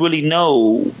 I don't really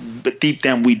know. But deep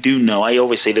down, we do know. I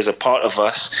always say there's a part of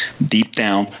us deep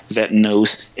down that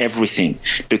knows everything.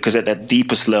 Because at that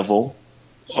deepest level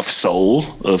of soul,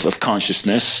 of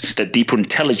consciousness, that deeper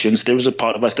intelligence, there is a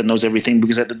part of us that knows everything,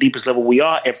 because at the deepest level we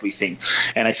are everything.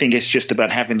 And I think it's just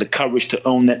about having the courage to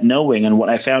own that knowing. And what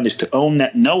I found is, to own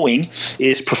that knowing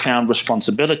is profound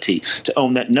responsibility. To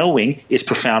own that knowing is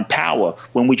profound power.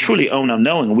 When we truly own our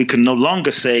knowing, we can no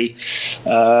longer say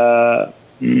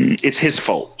it's his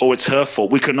fault or it's her fault.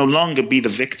 We can no longer be the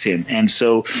victim. And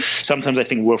so sometimes I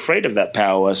think we're afraid of that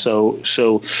power. So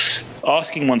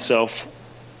asking oneself,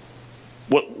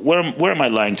 where am I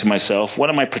lying to myself? What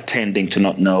am I pretending to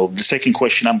not know? The second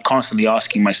question I'm constantly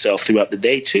asking myself throughout the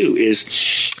day too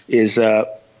is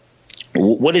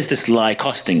what is this lie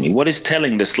costing me? What is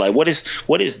telling this lie? What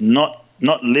is not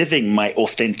living my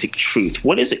authentic truth?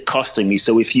 What is it costing me?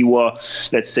 So if you are,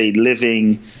 let's say,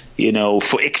 living,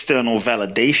 for external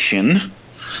validation,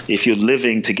 if you're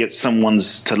living to get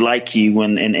someone's to like you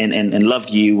and love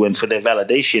you and for their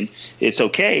validation, it's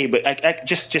okay. But I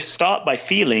just start by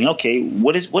feeling, okay,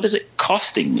 what is it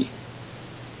costing me?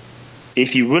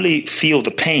 If you really feel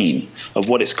the pain of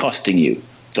what it's costing you,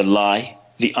 the lie,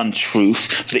 the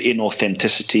untruth, the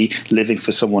inauthenticity, living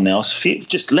for someone else,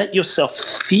 just let yourself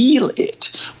feel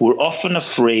it. We're often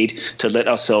afraid to let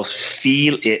ourselves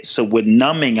feel it, so we're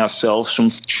numbing ourselves from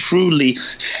truly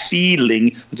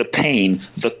feeling the pain,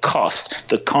 the cost,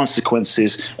 the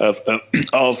consequences of the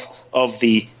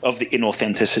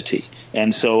inauthenticity.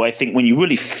 And so I think when you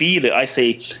really feel it, I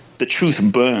say the truth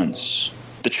burns.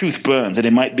 The truth burns, and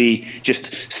it might be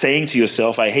just saying to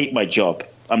yourself, I hate my job.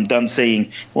 I'm done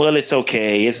saying, well, it's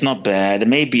okay, it's not bad,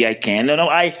 maybe I can. No,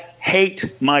 I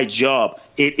hate my job.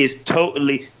 It is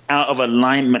totally out of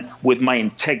alignment with my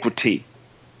integrity.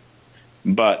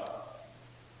 But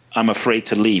I'm afraid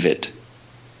to leave it.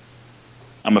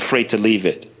 I'm afraid to leave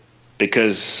it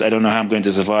because I don't know how I'm going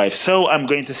to survive. So I'm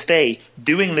going to stay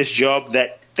doing this job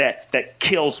that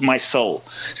kills my soul.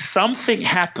 Something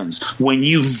happens when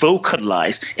you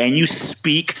vocalize and you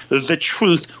speak the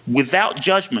truth without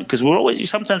judgment, because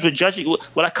sometimes we're judging.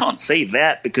 Well, I can't say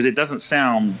that because it doesn't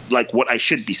sound like what I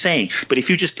should be saying. But if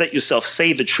you just let yourself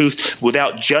say the truth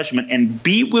without judgment and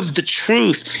be with the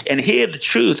truth and hear the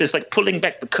truth, it's like pulling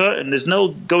back the curtain. There's no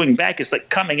going back. It's like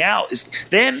coming out.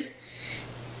 Then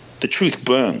the truth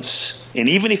burns. And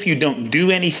even if you don't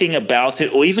do anything about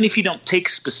it, or even if you don't take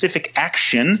specific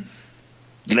action,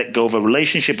 let go of a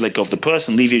relationship, let go of the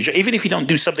person, leave your job, even if you don't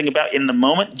do something about it in the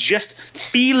moment, just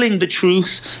feeling the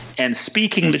truth and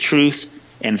speaking the truth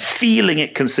and feeling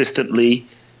it consistently,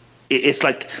 it's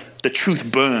like the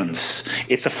truth burns.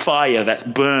 It's a fire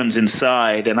that burns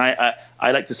inside. And I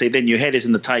like to say then your head is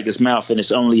in the tiger's mouth, and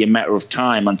it's only a matter of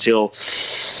time until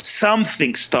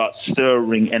something starts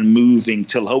stirring and moving,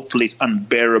 till hopefully it's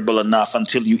unbearable enough,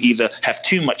 until you either have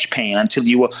too much pain, until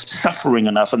you are suffering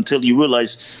enough, until you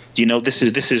realize, this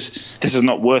is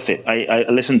not worth it. I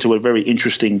listened to a very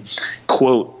interesting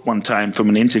quote one time from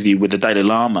an interview with the Dalai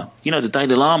Lama. The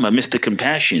Dalai Lama, Mr.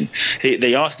 Compassion,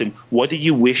 they asked him, what do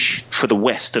you wish for the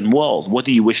Western world? What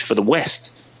do you wish for the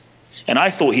West? And I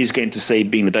thought he's going to say,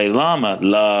 being the Dalai Lama,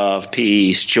 love,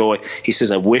 peace, joy. He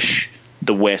says, I wish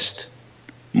the West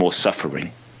more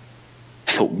suffering.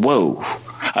 I thought, whoa,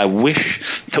 I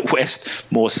wish the West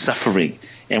more suffering.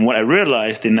 And what I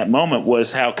realized in that moment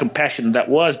was how compassionate that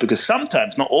was, because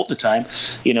sometimes, not all the time,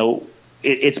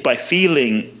 it's by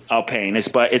feeling our pain, it's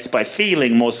by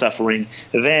feeling more suffering,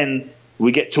 then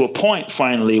we get to a point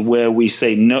finally where we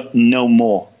say no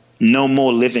more. No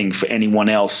more living for anyone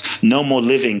else. No more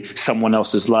living someone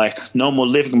else's life. No more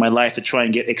living my life to try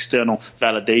and get external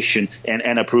validation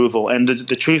and approval. And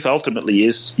the truth ultimately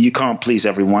is you can't please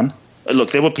everyone.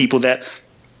 Look, there were people that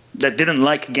didn't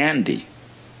like Gandhi.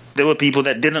 There were people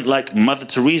that didn't like Mother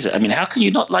Teresa. I mean, how can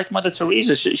you not like Mother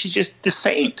Teresa? She's just the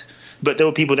saint. But there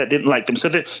were people that didn't like them.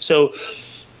 So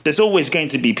there's always going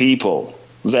to be people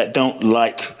that don't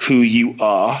like who you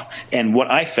are. And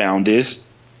what I found is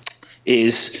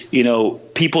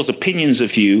people's opinions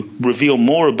of you reveal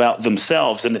more about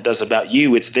themselves than it does about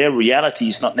you. It's their reality,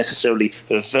 it's not necessarily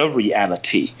the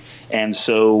reality. And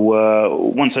so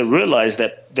once I realized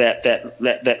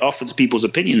that often people's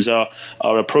opinions are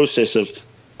a process of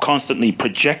constantly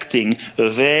projecting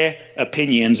their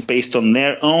opinions based on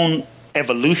their own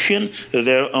evolution,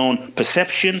 their own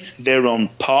perception, their own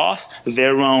path,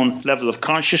 their own level of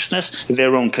consciousness,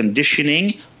 their own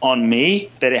conditioning on me,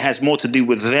 that it has more to do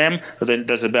with them than it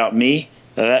does about me,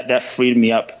 that freed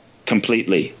me up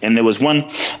completely. And there was one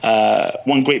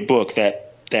great book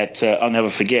that I'll never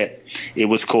forget. It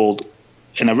was called,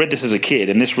 and I read this as a kid,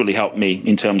 and this really helped me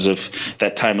in terms of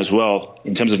that time as well,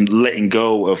 in terms of letting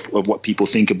go of what people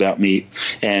think about me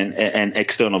and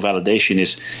external validation.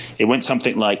 It went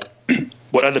something like,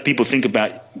 what other people think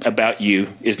about you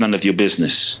is none of your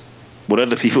business. What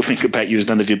other people think about you is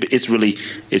none of your business.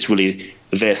 It's really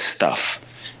their stuff.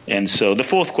 And so the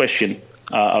fourth question,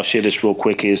 I'll share this real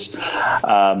quick, is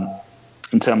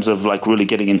in terms of like really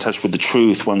getting in touch with the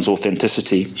truth, one's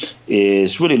authenticity,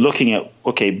 is really looking at,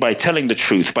 okay, by telling the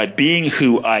truth, by being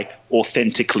who I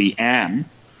authentically am,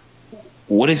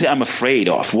 what is it I'm afraid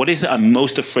of? What is it I'm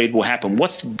most afraid will happen?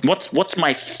 What's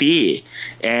my fear?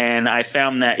 And I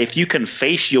found that if you can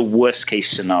face your worst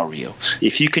case scenario,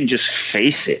 if you can just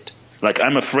face it, like,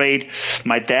 I'm afraid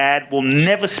my dad will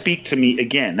never speak to me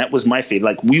again. That was my fear.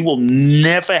 Like, we will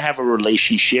never have a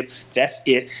relationship. That's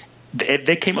it.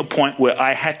 There came a point where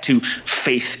I had to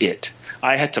face it.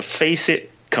 I had to face it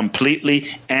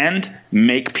completely and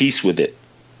make peace with it.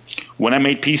 When I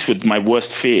made peace with my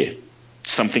worst fear,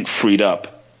 something freed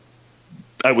up.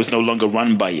 I was no longer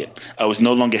run by it. I was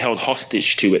no longer held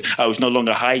hostage to it. I was no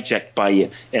longer hijacked by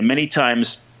it. And many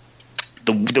times,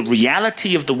 the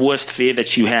reality of the worst fear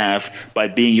that you have by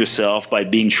being yourself, by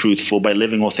being truthful, by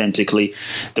living authentically,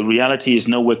 the reality is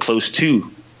nowhere close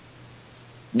to.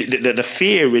 The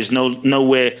fear is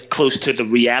nowhere close to the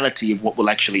reality of what will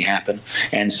actually happen.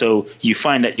 And so you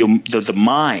find that the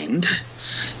mind,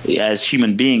 as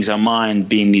human beings, our mind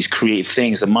being these creative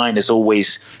things, the mind is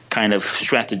always kind of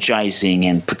strategizing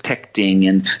and protecting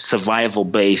and survival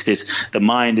based. The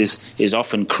mind is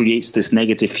often creates this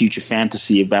negative future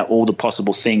fantasy about all the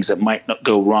possible things that might not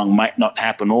go wrong, might not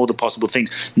happen, all the possible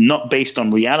things, not based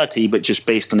on reality, but just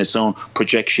based on its own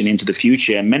projection into the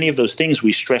future. And many of those things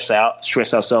we stress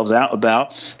ourselves out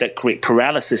about, that create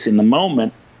paralysis in the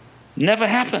moment, never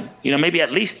happen. Maybe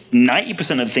at least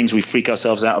 90% of the things we freak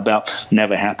ourselves out about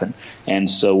never happen. And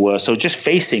so just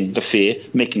facing the fear,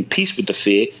 making peace with the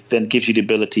fear, then gives you the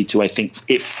ability to, I think,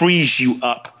 it frees you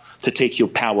up to take your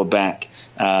power back.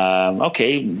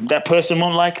 Okay, that person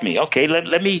won't like me. Okay,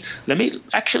 let me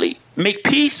actually make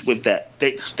peace with that.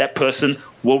 That person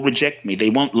will reject me. They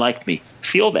won't like me.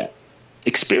 Feel that.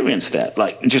 Experience that.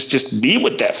 Like, just be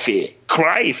with that fear.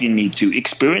 Cry if you need to.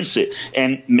 Experience it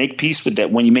and make peace with that.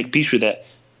 When you make peace with that,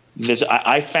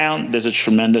 I found there's a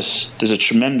tremendous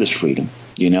freedom.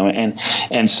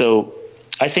 And so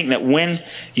I think that when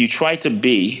you try to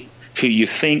be who you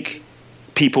think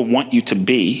people want you to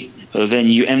be, then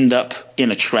you end up in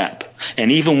a trap.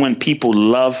 And even when people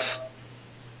love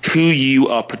who you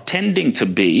are pretending to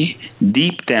be,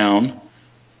 deep down,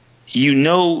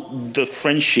 the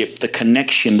friendship, the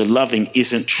connection, the loving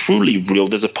isn't truly real.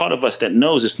 There's a part of us that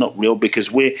knows it's not real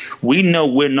because we know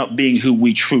we're not being who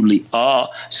we truly are.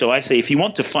 So I say, if you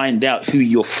want to find out who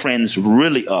your friends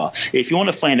really are, if you want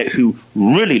to find out who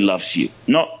really loves you,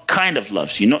 not kind of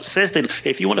loves you, not says that,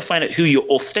 if you want to find out who your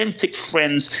authentic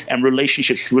friends and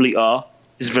relationships really are,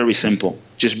 it's very simple.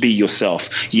 Just be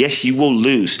yourself. Yes, you will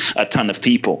lose a ton of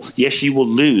people. Yes, you will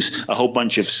lose a whole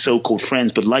bunch of so-called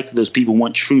friends, but likely those people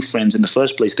weren't true friends in the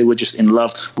first place. They were just in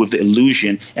love with the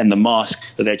illusion and the mask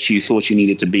that you thought you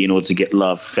needed to be in order to get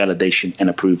love, validation, and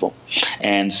approval.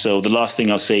 And so the last thing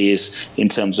I'll say is, in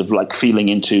terms of like feeling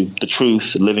into the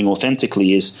truth, living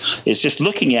authentically, is just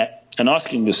looking at and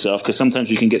asking yourself, because sometimes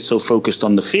we can get so focused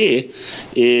on the fear,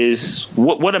 is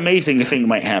what amazing thing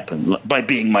might happen by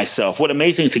being myself? What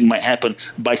amazing thing might happen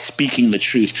by speaking the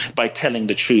truth, by telling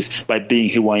the truth, by being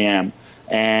who I am?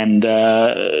 And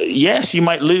yes, you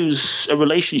might lose a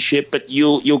relationship, but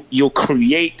you'll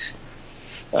create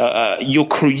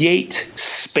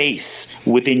space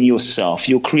within yourself.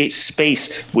 You'll create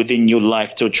space within your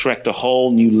life to attract a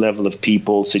whole new level of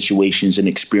people, situations, and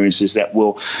experiences that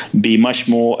will be much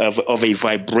more of a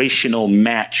vibrational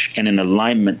match and an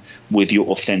alignment with your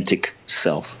authentic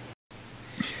self.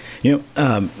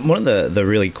 One of the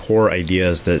really core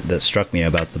ideas that struck me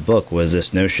about the book was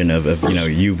this notion of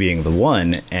you being the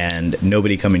one and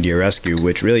nobody coming to your rescue,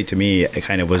 which really to me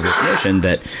kind of was this notion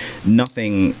that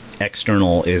nothing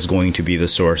external is going to be the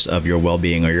source of your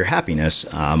well-being or your happiness,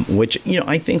 which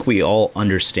I think we all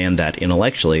understand that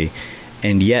intellectually,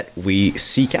 and yet we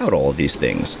seek out all of these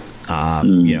things,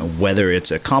 whether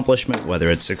it's accomplishment, whether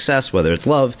it's success, whether it's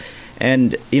love.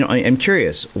 And, I'm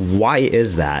curious, why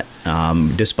is that,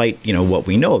 despite, what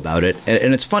we know about it?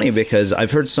 And it's funny because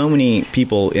I've heard so many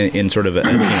people in sort of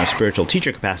a spiritual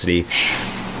teacher capacity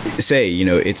say,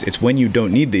 it's when you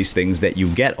don't need these things that you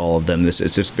get all of them. It's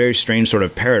this very strange sort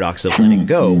of paradox of letting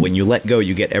go. When you let go,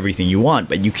 you get everything you want,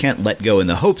 but you can't let go in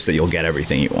the hopes that you'll get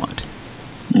everything you want.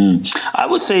 I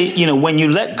would say, when you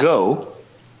let go,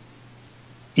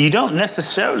 you don't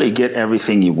necessarily get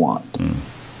everything you want.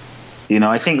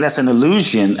 I think that's an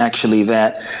illusion, actually,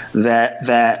 that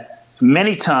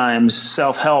many times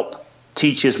self-help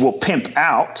teachers will pimp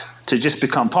out to just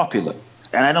become popular.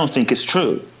 And I don't think it's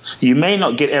true. You may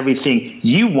not get everything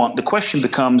you want. The question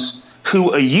becomes,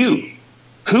 who are you?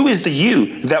 Who is the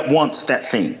you that wants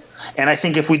that thing? And I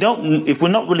think if we're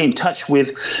not really in touch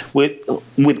with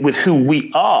who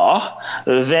we are,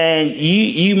 then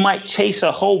you might chase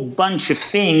a whole bunch of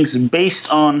things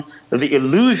based on the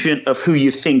illusion of who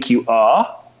you think you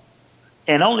are,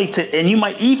 and you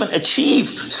might even achieve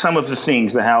some of the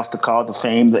things, the house, the car, the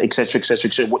fame, the et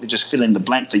cetera, what, just fill in the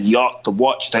blank, the yacht, the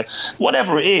watch,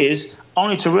 whatever it is,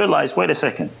 only to realize, wait a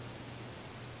second,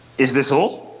 is this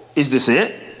all? Is this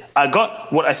it? I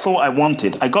got what I thought I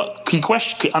wanted. I got, key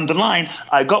question, underline,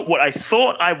 I got what I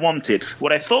thought I wanted,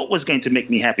 what I thought was going to make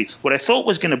me happy, what I thought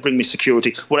was going to bring me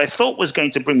security, what I thought was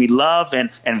going to bring me love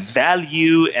and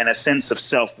value and a sense of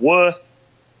self-worth,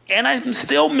 and I'm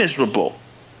still miserable.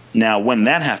 Now, when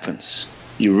that happens,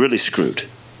 you're really screwed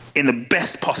in the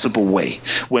best possible way.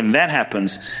 When that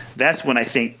happens, that's when I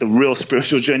think the real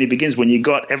spiritual journey begins. When you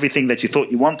got everything that you thought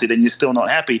you wanted and you're still not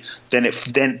happy, then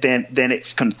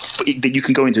you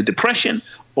can go into depression,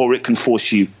 or it can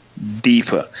force you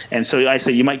deeper. And so I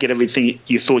say you might get everything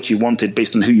you thought you wanted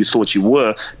based on who you thought you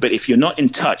were, but if you're not in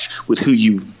touch with who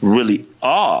you really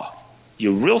are,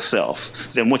 your real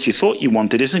self, then what you thought you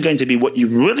wanted isn't going to be what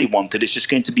you really wanted. It's just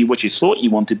going to be what you thought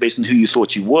you wanted based on who you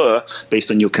thought you were,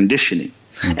 based on your conditioning.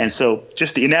 And so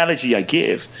just the analogy I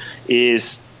give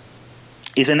is,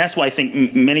 and that's why I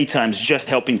think many times just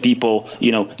helping people,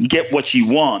 get what you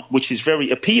want, which is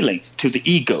very appealing to the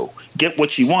ego. Get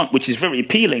what you want, which is very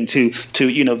appealing to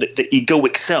the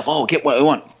egoic self. Oh, get what I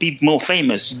want. Be more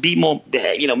famous. Be more,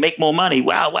 make more money.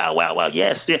 Wow.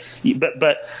 Yes.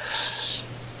 But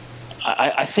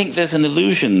I think there's an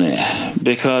illusion there,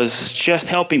 because just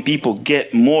helping people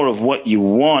get more of what you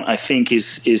want, I think,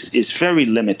 is very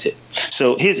limited.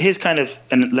 So here's kind of,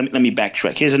 and let me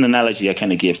backtrack. Here's an analogy I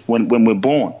kind of give. When we're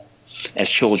born as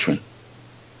children,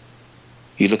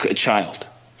 you look at a child.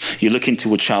 You look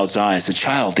into a child's eyes. A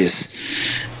child is,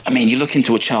 you look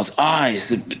into a child's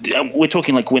eyes. We're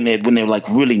talking like when they're like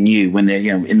really new, when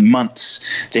they're in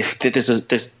months.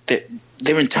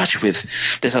 They're in touch with,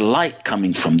 there's a light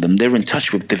coming from them. They're in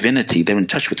touch with divinity. They're in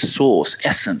touch with source,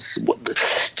 essence,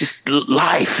 just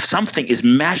life. Something is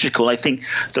magical. I think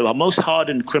the most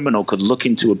hardened criminal could look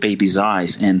into a baby's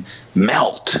eyes and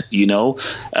melt,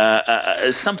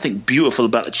 something beautiful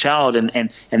about a child.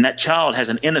 And that child has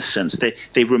an innocence.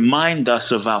 They remind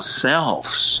us of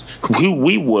ourselves, who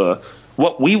we were,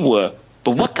 what we were.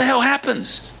 But what the hell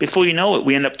happens? Before you know it,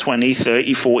 we end up 20,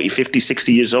 30, 40, 50,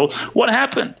 60 years old. What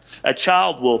happened? A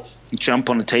child will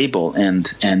jump on a table and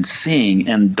sing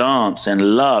and dance and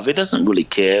love. It doesn't really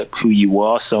care who you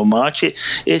are so much.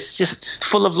 It's just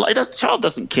full of light. The child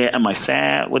doesn't care. Am I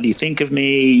fat? What do you think of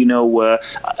me?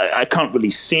 I can't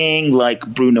really sing like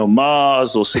Bruno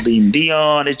Mars or Celine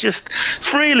Dion. It's just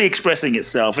freely expressing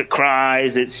itself. It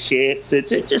cries. It shits.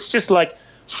 It's just like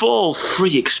full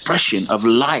free expression of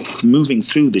life moving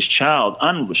through this child,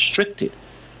 unrestricted.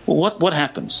 Well, what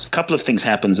happens? A couple of things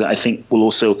happens that I think will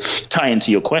also tie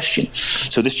into your question.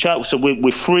 So this child,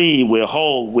 we're free, we're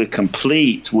whole, we're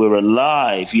complete, we're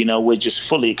alive, we're just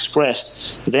fully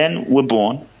expressed. Then we're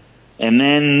born. And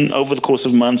then over the course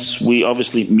of months, we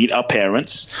obviously meet our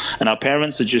parents, and our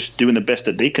parents are just doing the best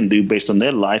that they can do based on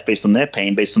their life, based on their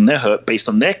pain, based on their hurt, based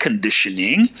on their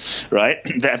conditioning, right?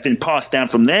 That have been passed down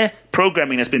from their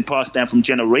programming, that's been passed down from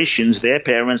generations, their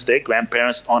parents, their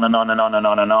grandparents, on and on and on and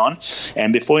on and on.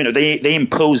 And before they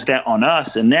impose that on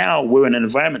us, and now we're in an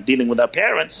environment dealing with our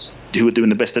parents who are doing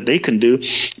the best that they can do.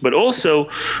 But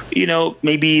also,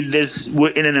 maybe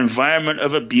we're in an environment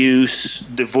of abuse,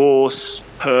 divorce,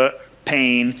 hurt,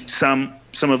 pain. Some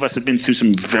of us have been through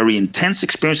some very intense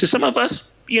experiences. Some of us,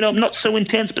 not so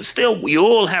intense, but still, we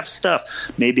all have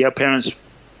stuff. Maybe our parents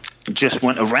just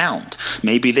weren't around.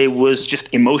 Maybe there was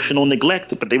just emotional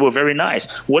neglect, but they were very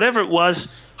nice. Whatever it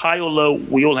was, high or low,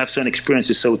 we all have certain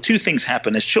experiences. So two things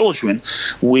happen. As children,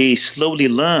 we slowly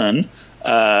learn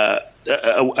a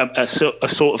sort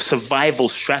of survival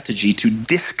strategy to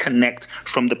disconnect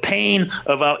from the pain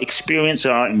of our experience,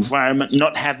 our environment,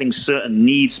 not having certain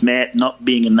needs met, not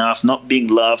being enough, not being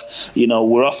loved.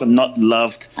 We're often not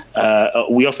loved.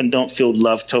 We often don't feel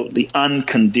loved totally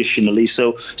unconditionally.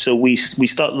 So we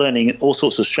start learning all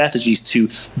sorts of strategies to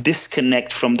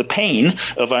disconnect from the pain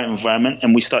of our environment,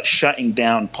 and we start shutting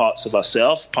down parts of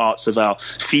ourselves, parts of our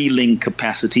feeling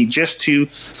capacity, just to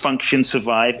function,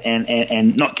 survive,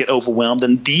 and not get overwhelmed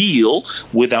and deal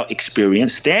with our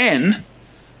experience. Then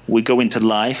we go into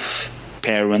life,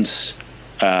 parents,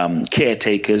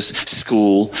 caretakers,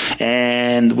 school,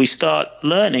 and we start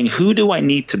learning, who do I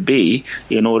need to be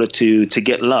in order to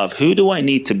get love? Who do I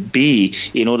need to be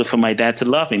in order for my dad to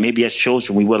love me? Maybe as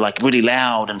children we were like really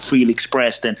loud and freely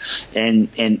expressed, and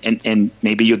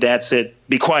maybe your dad said,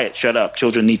 be quiet, shut up.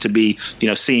 Children need to be,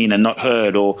 seen and not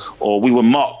heard, or we were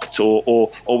mocked,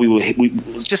 or we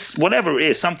just whatever it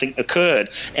is, something occurred.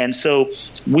 And so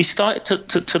we started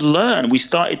to learn. We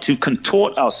started to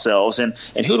contort ourselves. And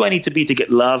who do I need to be to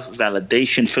get love,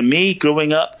 validation? For me,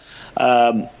 growing up,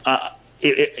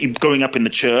 growing up in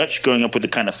the church, growing up with the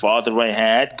kind of father I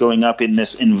had, growing up in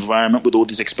this environment with all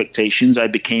these expectations, I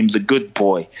became the good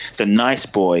boy, the nice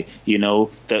boy,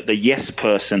 the yes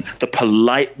person, the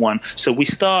polite one. So we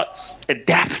start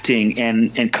adapting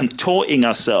and contorting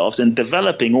ourselves and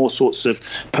developing all sorts of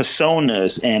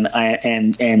personas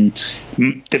and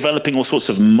developing all sorts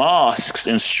of masks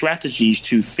and strategies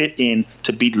to fit in,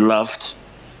 to be loved,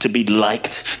 to be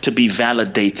liked, to be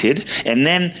validated. And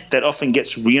then that often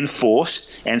gets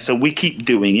reinforced. And so we keep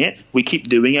doing it,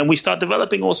 and we start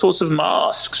developing all sorts of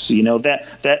masks,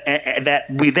 that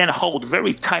we then hold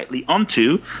very tightly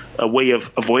onto, a way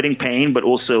of avoiding pain, but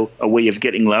also a way of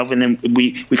getting love. And then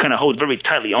we kind of hold very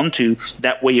tightly onto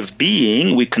that way of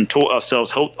being. We contort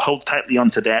ourselves, hold tightly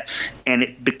onto that, and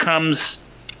it becomes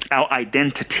our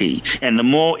identity. And the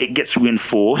more it gets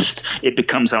reinforced, it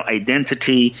becomes our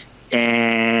identity.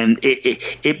 And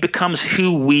it becomes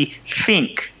who we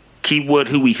think, keyword,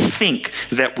 who we think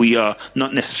that we are,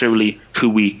 not necessarily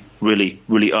who we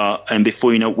really are. And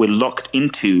before you know it, we're locked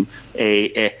into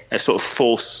a sort of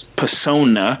false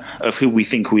persona of who we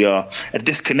think we are,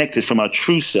 disconnected from our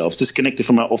true selves, disconnected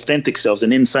from our authentic selves.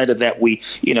 And inside of that, we,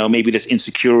 maybe there's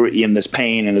insecurity and there's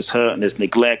pain and there's hurt and there's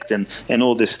neglect and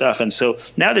all this stuff. And so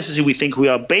now this is who we think we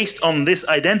are. Based on this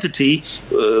identity,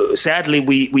 sadly,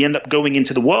 we end up going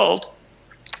into the world,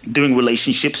 doing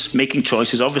relationships, making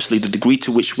choices. Obviously, the degree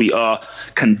to which we are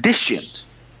conditioned.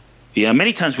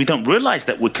 Many times we don't realize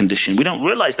that we're conditioned. We don't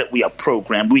realize that we are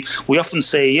programmed. We often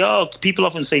say, people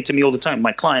often say to me all the time,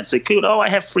 my clients say, Kute, I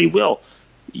have free will.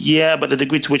 Yeah, but the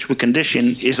degree to which we're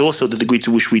conditioned is also the degree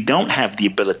to which we don't have the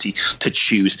ability to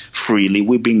choose freely.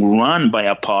 We're being run by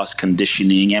our past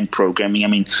conditioning and programming. I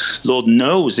mean, Lord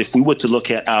knows, if we were to look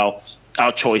at our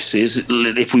choices,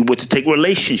 if we were to take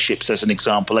relationships as an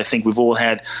example, I think we've all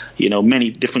had,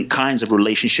 many different kinds of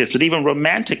relationships, but even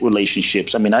romantic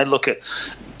relationships. I mean, I look at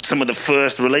some of the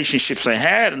first relationships I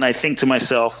had, and I think to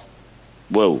myself,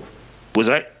 whoa, was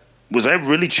I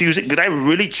really choosing? Did I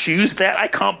really choose that? I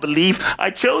can't believe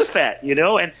I chose that,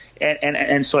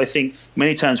 And so I think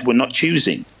many times we're not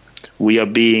choosing. We are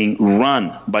being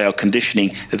run by our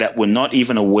conditioning that we're not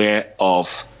even aware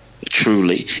of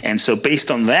truly. And so based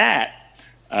on that,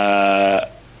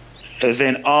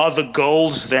 then are the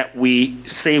goals that we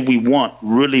say we want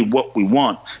really what we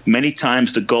want? Many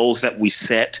times the goals that we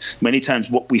set, many times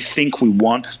what we think we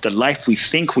want, the life we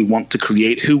think we want to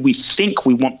create, who we think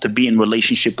we want to be in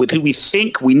relationship with, who we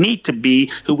think we need to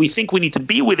be, who we think we need to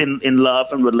be with in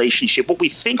love and relationship, what we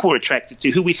think we're attracted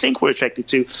to, who we think we're attracted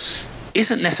to,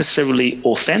 isn't necessarily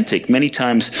authentic. Many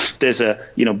times there's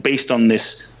based on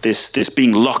this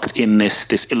being locked in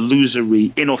this illusory,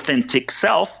 inauthentic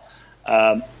self,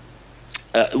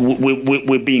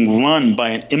 we're being run by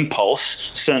an impulse,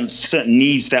 certain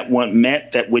needs that weren't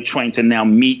met that we're trying to now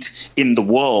meet in the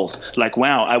world. Like,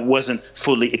 wow, I wasn't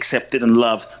fully accepted and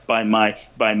loved by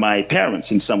my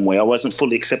parents in some way. I wasn't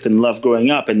fully accepted and loved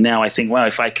growing up, and now I think, wow,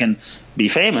 if I can be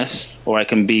famous, or I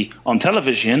can be on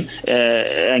television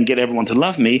and get everyone to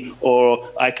love me, or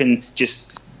I can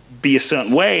just be a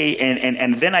certain way,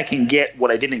 and then I can get what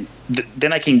I didn't.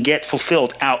 Then I can get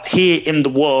fulfilled out here in the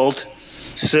world.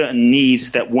 Certain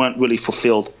needs that weren't really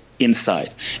fulfilled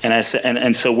inside.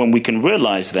 And so when we can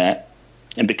realize that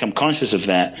and become conscious of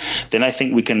that, then I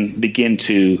think we can begin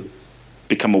to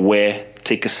become aware,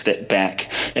 take a step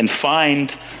back, and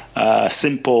find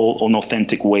simple and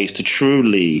authentic ways to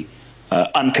truly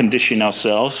uncondition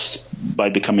ourselves by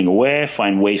becoming aware,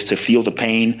 find ways to feel the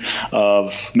pain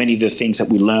of many of the things that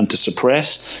we learn to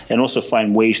suppress, and also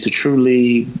find ways to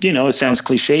truly, it sounds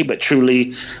cliche, but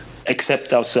truly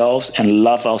accept ourselves and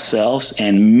love ourselves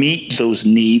and meet those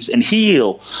needs and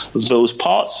heal those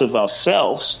parts of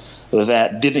ourselves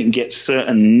that didn't get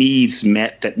certain needs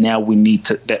met that now we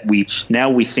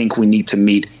think we need to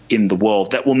meet in the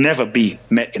world, that will never be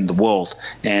met in the world.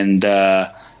 And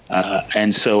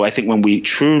so I think when we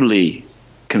truly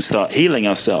can start healing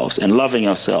ourselves and loving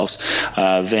ourselves,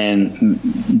 then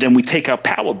we take our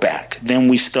power back. Then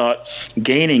we start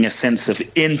gaining a sense of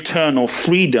internal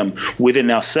freedom within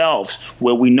ourselves,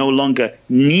 where we no longer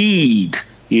need,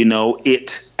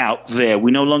 it out there.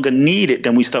 We no longer need it.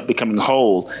 Then we start becoming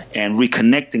whole and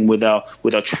reconnecting with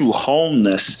our true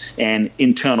wholeness and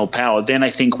internal power. Then I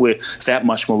think we're that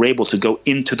much more able to go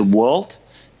into the world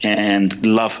and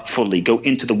love fully. Go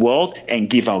into the world and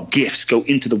give our gifts. Go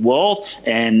into the world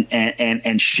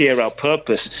and share our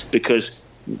purpose, because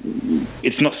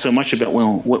it's not so much about,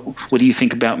 well, what do you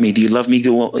think about me? Do you love me?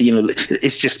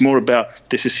 It's just more about,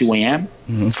 this is who I am.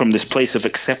 From this place of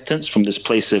acceptance, from this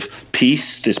place of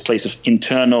peace, this place of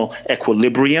internal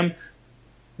equilibrium,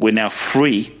 we're now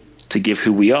free to give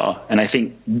who we are. And I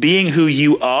think being who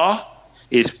you are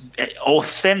is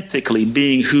authentically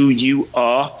being who you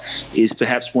are is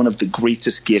perhaps one of the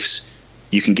greatest gifts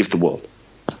you can give the world.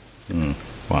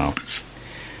 Wow.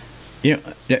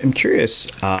 I'm curious,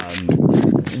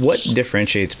 what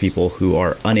differentiates people who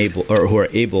are unable or who are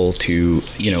able to,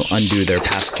 undo their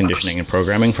past conditioning and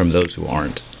programming from those who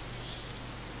aren't?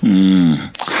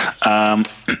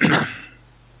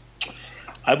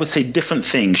 I would say different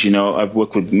things. I've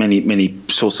worked with many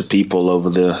sorts of people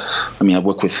I've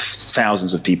worked with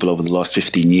thousands of people over the last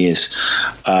 15 years.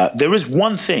 There is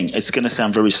one thing, it's going to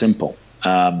sound very simple.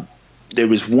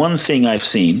 There is one thing I've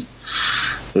seen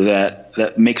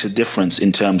that makes a difference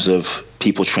in terms of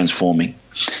people transforming,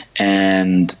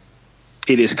 and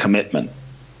it is commitment.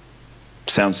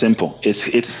 Sounds simple.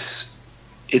 It's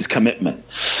commitment.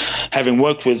 Having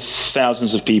worked with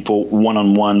thousands of people,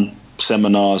 one-on-one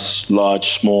seminars, large,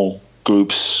 small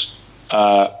groups,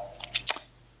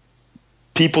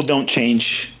 people don't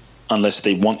change unless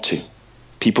they want to.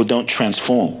 People don't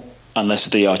transform unless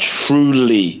they are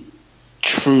truly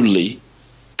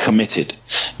committed.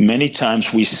 Many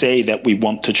times we say that we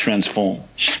want to transform.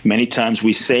 Many times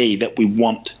we say that we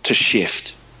want to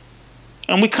shift.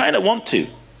 And we kind of want to,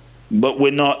 but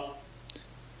we're not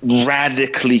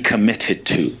radically committed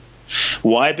to.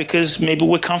 Why? Because maybe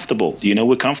we're comfortable,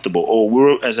 we're comfortable, or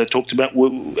we're, as I talked about, we're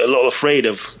a lot afraid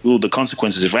of the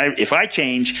consequences. If I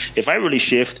change, if I really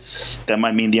shift, that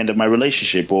might mean the end of my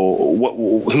relationship, or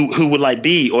who will I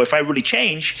be? Or if I really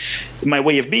change my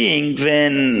way of being,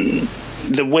 then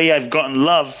the way I've gotten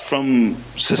love from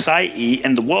society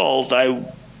and the world,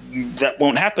 that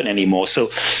won't happen anymore. So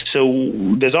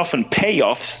there's often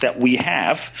payoffs that we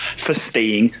have for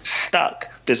staying stuck.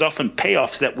 There's often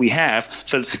payoffs that we have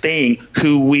for being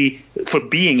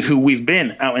who we've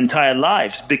been our entire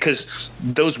lives, because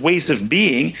those ways of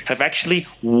being have actually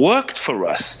worked for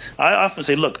us. I often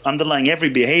say, look, underlying every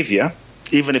behavior,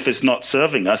 even if it's not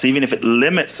serving us, even if it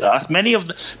limits us, many of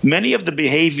the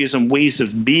behaviors and ways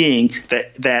of being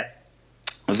that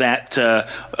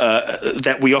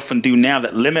we often do now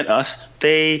that limit us,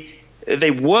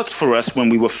 they worked for us when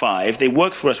we were 5. They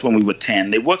worked for us when we were 10.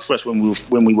 They worked for us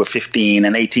when we were 15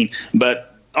 and 18.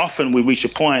 But often we reach a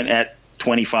point at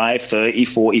 25, 30,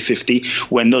 40, 50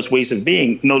 when those ways of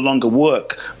being no longer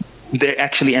work. They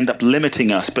actually end up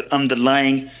limiting us. But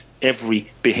underlying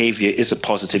every behavior is a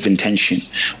positive intention.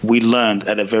 We learned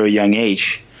at a very young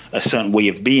age a certain way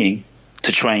of being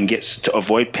to try and to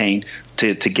avoid pain,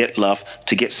 to get love,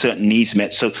 to get certain needs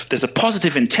met. So there's a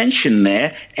positive intention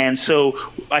there. And so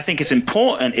I think it's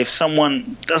important, if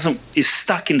someone is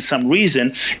stuck in some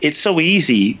reason, it's so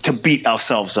easy to beat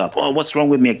ourselves up. Oh, what's wrong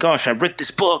with me? Gosh, I read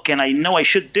this book and I know I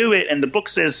should do it. And the book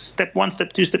says step 1,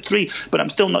 step 2, step 3, but I'm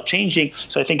still not changing.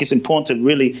 So I think it's important to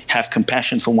really have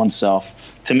compassion for oneself.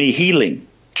 To me,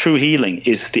 true healing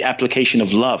is the application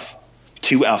of love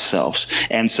to ourselves.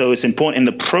 And so it's important in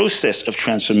the process of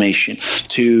transformation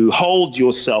to hold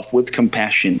yourself with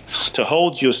compassion, to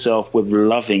hold yourself with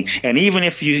loving. And even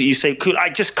if you say, I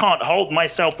just can't hold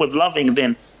myself with loving,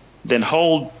 then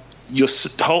hold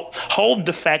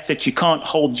the fact that you can't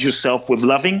hold yourself with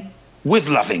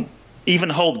loving. Even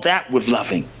hold that with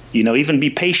loving. Even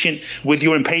be patient with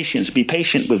your impatience. Be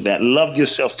patient with that. Love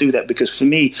yourself through that, because for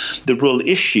me, the real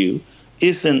issue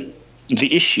isn't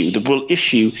the issue. The real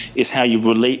issue is how you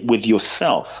relate with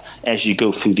yourself as you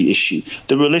go through the issue.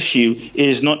 The real issue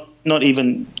is not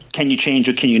even can you change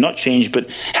or can you not change,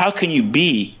 but how can you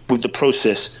be with the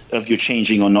process of your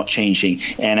changing or not changing.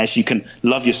 And as you can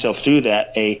love yourself through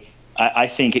that, I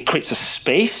think it creates a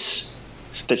space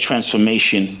that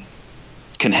transformation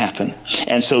can happen.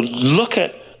 And so look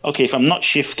at, okay, if I'm not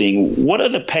shifting, what are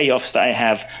the payoffs that I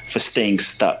have for staying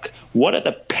stuck? What are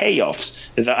the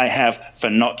payoffs that I have for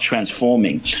not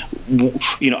transforming?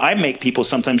 I make people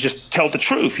sometimes just tell the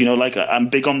truth, like I'm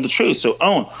big on the truth. So,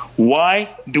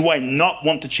 why do I not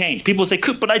want to change? People say,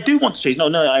 but I do want to change.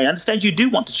 No, I understand you do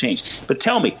want to change. But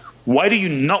tell me, why do you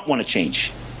not want to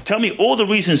change? Tell me all the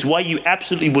reasons why you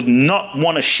absolutely would not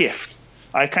want to shift.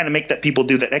 I kind of make that people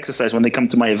do that exercise when they come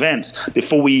to my events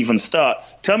before we even start.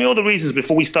 Tell me all the reasons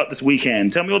before we start this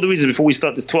weekend. Tell me all the reasons before we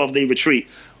start this 12-day retreat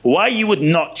why you would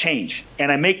not change.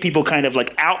 And I make people kind of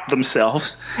like out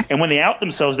themselves. And when they out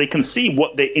themselves, they can see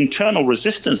what their internal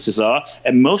resistances are.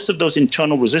 And most of those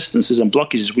internal resistances and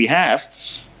blockages we have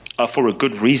are for a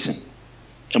good reason.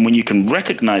 And when you can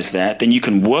recognize that, then you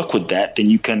can work with that. Then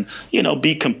you can,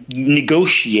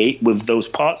 negotiate with those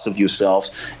parts of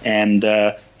yourselves and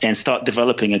start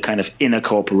developing a kind of inner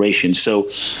cooperation. So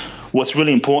what's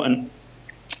really important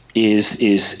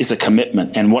is a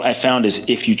commitment. And what I found is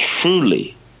if you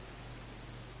truly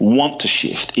want to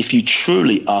shift, if you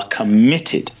truly are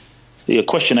committed, the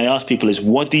question I ask people is,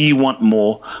 what do you want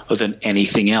more than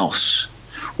anything else?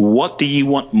 What do you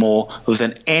want more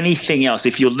than anything else?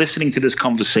 If you're listening to this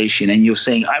conversation and you're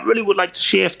saying, I really would like to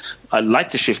shift, I'd like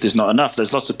to shift is not enough.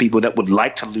 There's lots of people that would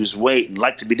like to lose weight and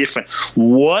like to be different.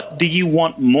 What do you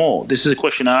want more? This is a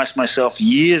question I asked myself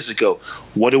years ago.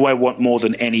 What do I want more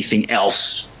than anything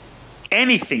else?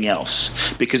 Anything else.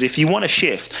 Because if you want to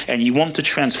shift and you want to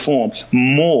transform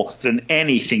more than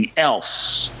anything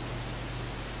else,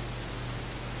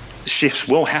 shifts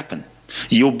will happen.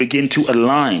 You'll begin to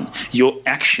align your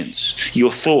actions,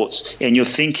 your thoughts, and your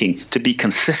thinking to be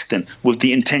consistent with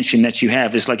the intention that you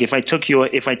have. It's like if I took your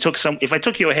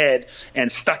head and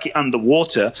stuck it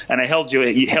underwater, and I held your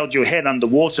head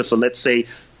underwater for, let's say,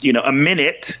 a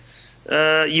minute.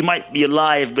 You might be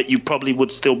alive, but you probably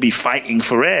would still be fighting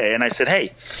for air. And I said,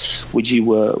 hey, would you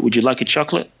like a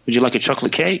chocolate? Would you like a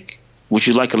chocolate cake? Would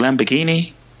you like a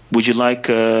Lamborghini? Would you like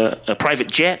a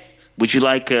private jet? Would you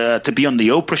like to be on the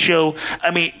Oprah show?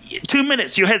 I mean, 2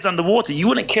 minutes, your head's underwater. You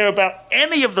wouldn't care about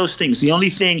any of those things. The only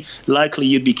thing likely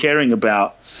you'd be caring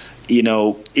about,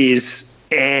 is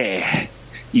air.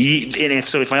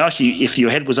 If I ask you if your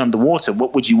head was underwater,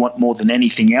 what would you want more than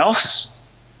anything else?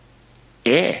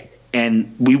 Air.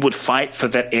 And we would fight for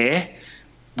that air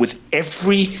with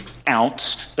every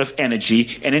ounce of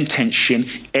energy and intention.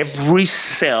 Every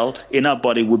cell in our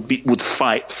body would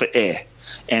fight for air.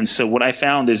 And so what I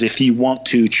found is if you want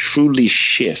to truly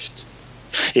shift,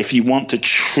 if you want to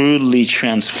truly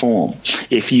transform,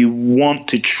 if you want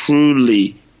to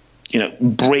truly,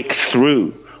 break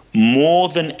through more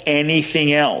than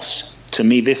anything else, to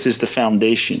me, this is the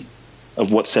foundation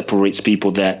of what separates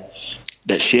people that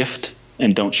shift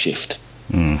and don't shift.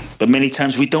 But many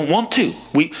times we don't want to.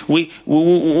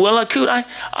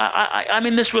 I'm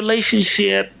in this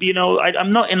relationship,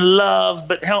 I'm not in love,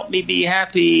 but help me be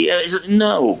happy.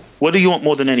 No. What do you want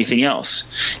more than anything else?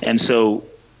 And so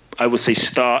I would say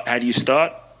start. How do you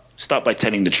start? Start by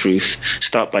telling the truth.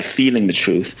 Start by feeling the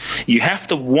truth. You have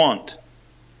to want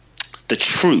the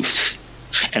truth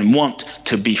and want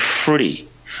to be free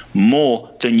more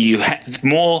than you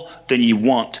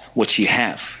want what you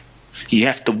have. You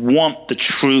have to want the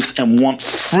truth and want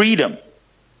freedom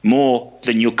more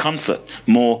than your comfort,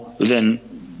 more than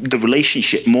the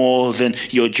relationship, more than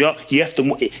your job. You have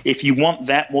to, if you want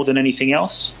that more than anything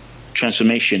else,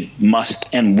 transformation must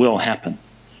and will happen.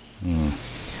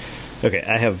 Okay,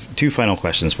 I have two final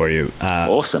questions for you.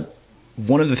 Awesome.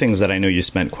 One of the things that I know you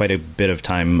spent quite a bit of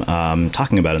time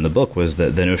talking about in the book was the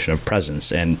notion of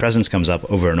presence. And presence comes up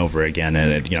over and over again.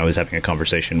 And, I was having a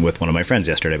conversation with one of my friends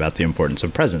yesterday about the importance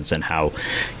of presence and how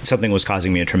something was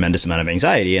causing me a tremendous amount of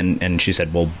anxiety. And she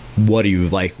said, well, what do you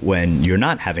like when you're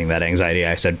not having that anxiety?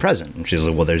 I said, present. And she's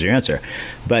like, well, there's your answer.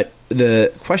 But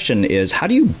the question is, how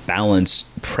do you balance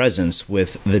presence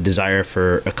with the desire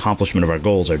for accomplishment of our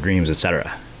goals, our dreams,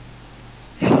 etc.?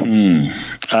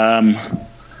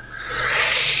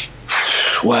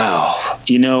 Wow.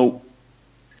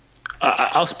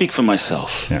 I'll speak for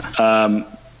myself. Yeah.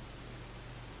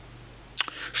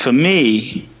 For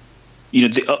me,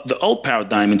 the old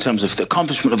paradigm in terms of the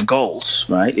accomplishment of goals,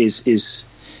 right, is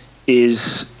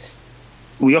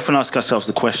we often ask ourselves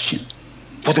the question,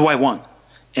 what do I want?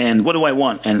 And what do I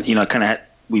want? And,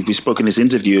 we spoke in this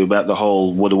interview about the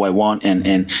whole what do I want,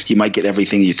 and you might get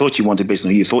everything you thought you wanted based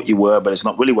on who you thought you were, but it's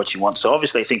not really what you want. So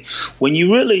obviously I think when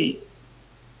you really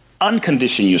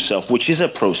uncondition yourself, which is a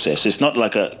process, it's not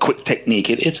like a quick technique,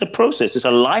 it's a process, it's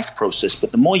a life process,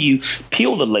 but the more you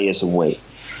peel the layers away,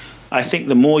 I think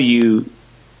the more you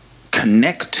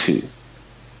connect to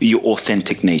your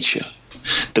authentic nature,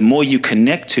 the more you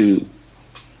connect to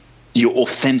your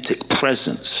authentic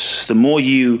presence, the more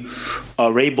you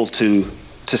are able to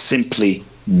simply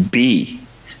be,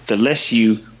 the less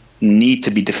you need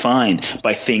to be defined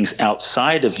by things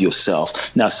outside of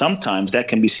yourself. Now, sometimes that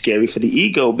can be scary for the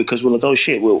ego because we're like, oh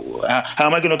shit, well, how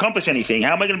am I going to accomplish anything?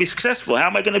 How am I going to be successful? How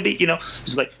am I going to be,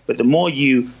 it's like, but the more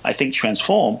you, I think,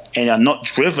 transform and are not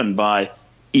driven by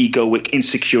egoic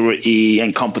insecurity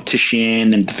and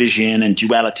competition and division and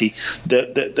duality,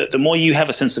 the more you have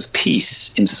a sense of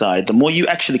peace inside, the more you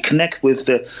actually connect with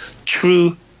the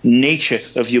true nature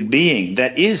of your being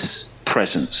that is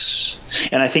presence.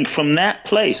 And I think from that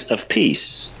place of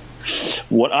peace,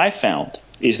 what I found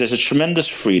is there's a tremendous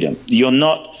freedom. You're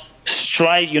not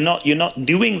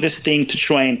doing this thing to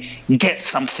try and get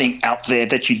something out there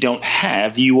that you don't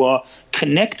have. You are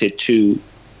connected to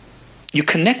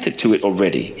it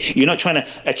already. You're not trying to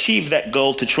achieve that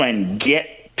goal to try and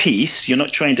get peace. You're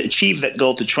not trying to achieve that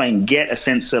goal to try and get a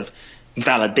sense of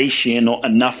validation or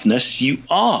enoughness. You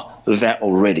are that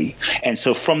already. And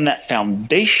so from that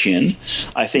foundation,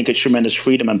 I think a tremendous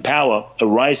freedom and power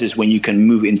arises when you can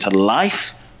move into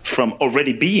life from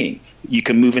already being. You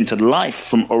can move into life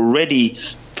from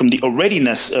the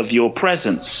alreadiness of your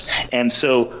presence. And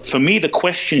so for me, the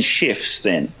question shifts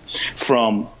then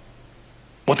from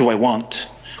what do I want?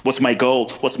 What's my goal?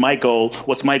 What's my goal?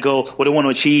 What's my goal? What do I want to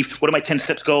achieve? What are my 10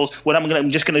 steps goals?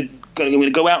 I'm just going to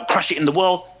go out and crush it in the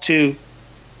world, to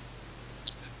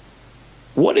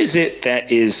what is it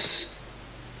that is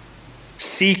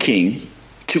seeking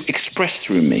to express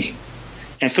through me?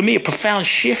 And for me, a profound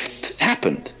shift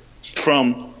happened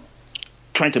from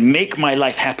trying to make my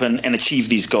life happen and achieve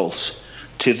these goals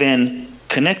to then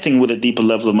connecting with a deeper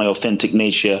level of my authentic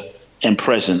nature and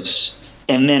presence.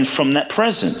 And then from that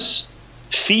presence,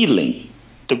 feeling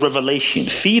the revelation,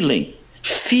 feeling,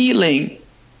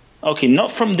 okay,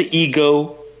 not from the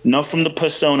ego, not from the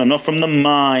persona, not from the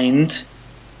mind,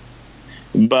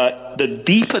 but the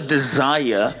deeper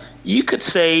desire, you could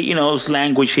say, it's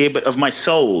language here, but of my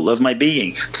soul, of my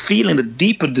being, feeling the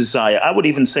deeper desire. I would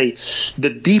even say the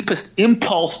deepest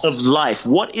impulse of life.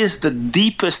 What is the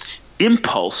deepest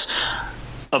impulse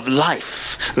of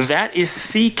life? That is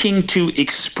seeking to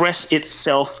express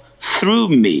itself through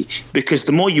me, because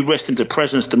the more you rest into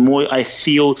presence, the more I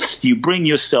feel you bring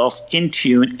yourself in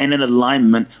tune and in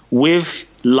alignment with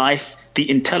life, the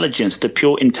intelligence, the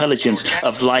pure intelligence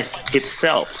of life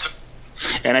itself.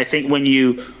 And I think when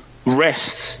you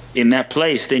rest in that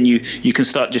place, then you can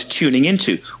start just tuning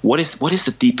into what is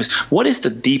the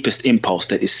deepest impulse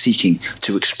that is seeking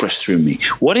to express through me.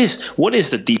 What is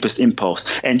the deepest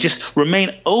impulse? And just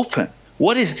remain open.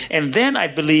 And then I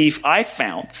believe I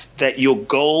found that your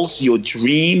goals, your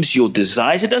dreams, your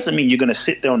desires, it doesn't mean you're going to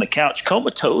sit there on the couch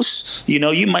comatose.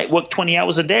 You might work 20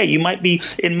 hours a day. You might be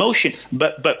in motion.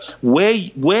 But where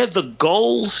the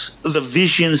goals, the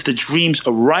visions, the dreams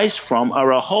arise from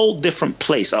are a whole different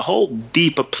place, a whole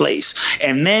deeper place.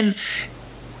 And then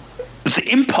the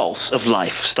impulse of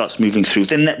life starts moving through.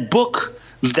 Then that book,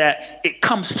 that it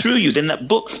comes through you,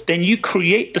 then you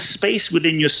create the space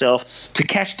within yourself to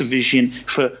catch the vision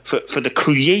for the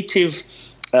creative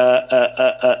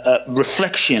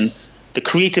reflection, the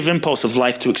creative impulse of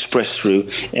life to express through.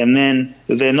 And then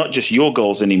they're not just your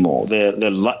goals anymore. Then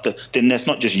that's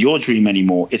not just your dream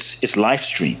anymore. It's life's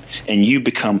dream. And you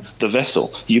become the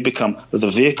vessel. You become the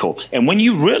vehicle. And when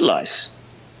you realize,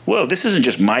 well, this isn't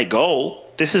just my goal.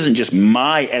 This isn't just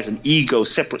as an ego,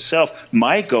 separate self,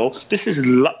 my goal. This is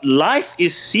life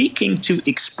is seeking to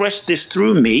express this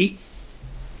through me.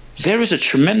 There is a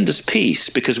tremendous peace,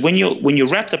 because when you're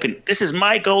wrapped up in this is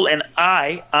my goal, and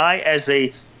I as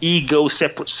a ego,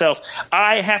 separate self,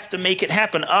 I have to make it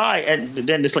happen. And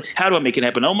then it's like, how do I make it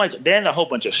happen? Oh my God! Then a whole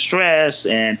bunch of stress,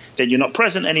 and then you're not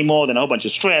present anymore. Then a whole bunch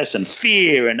of stress and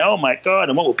fear, and oh my God,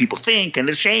 and what will people think? And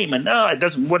the shame, and it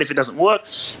doesn't. What if it doesn't work?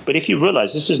 But if you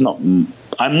realize this is not,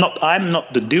 I'm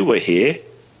not the doer here.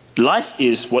 Life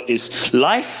is what is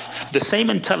life, the same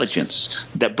intelligence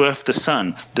that birthed the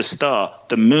sun, the star,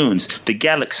 the moons, the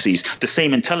galaxies, the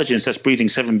same intelligence that's breathing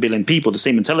 7 billion people, the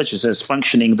same intelligence that's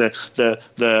functioning the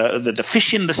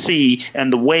fish in the sea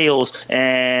and the whales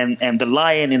and the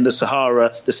lion in the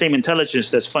Sahara, the same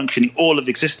intelligence that's functioning all of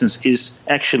existence is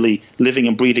actually living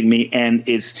and breathing me, and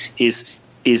is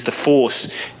the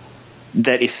force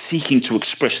that is seeking to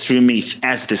express through me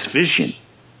as this vision.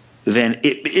 Then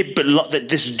that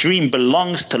this dream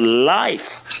belongs to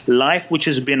life which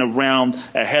has been around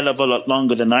a hell of a lot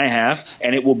longer than I have,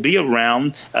 and it will be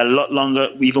around a lot longer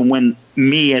even when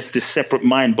me as this separate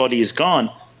mind body is gone.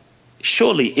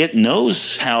 Surely it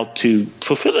knows how to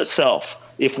fulfill itself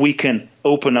if we can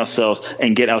open ourselves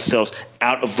and get ourselves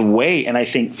out of the way. And I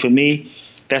think for me,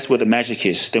 that's where the magic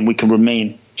is. Then we can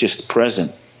remain just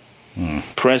present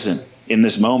in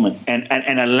this moment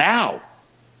and allow.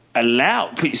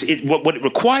 What it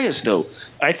requires, though,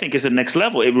 I think, is the next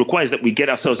level. It requires that we get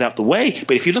ourselves out the way.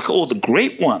 But if you look at all the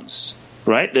great ones,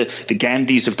 right, the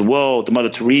Gandhis of the world, the Mother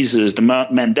Teresas, the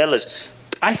Mandelas,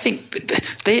 I think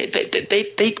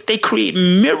they create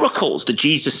miracles, the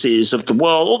Jesuses of the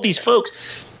world, all these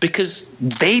folks, because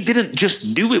they didn't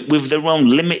just do it with their own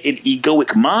limited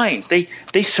egoic minds. They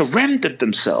surrendered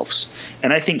themselves.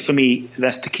 And I think for me,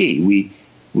 that's the key.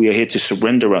 We are here to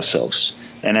surrender ourselves.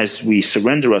 And as we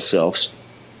surrender ourselves,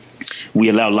 we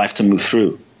allow life to move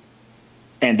through.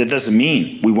 And that doesn't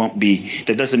mean we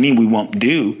won't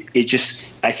do. It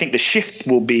just, I think the shift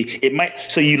will be,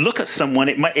 so you look at someone,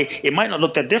 it might not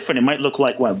look that different. It might look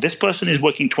like, well, this person is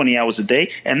working 20 hours a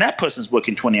day and that person's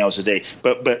working 20 hours a day.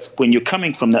 But when you're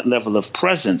coming from that level of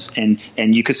presence and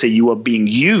you could say you are being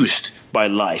used by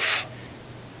life,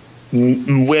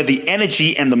 where the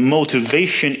energy and the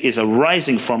motivation is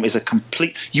arising from is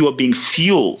you are being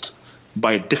fueled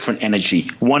by a different energy.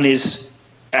 One is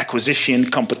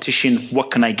acquisition, competition, what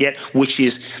can I get, which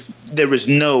is there is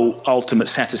no ultimate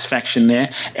satisfaction there,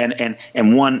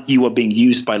 and one, you are being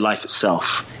used by life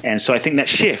itself. And so I think that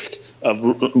shift of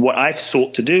what I've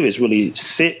sought to do is really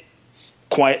sit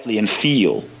quietly and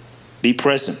feel, be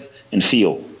present and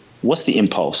feel what's the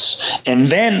impulse, and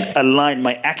then align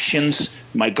my actions,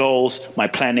 my goals, my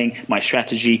planning, my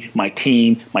strategy, my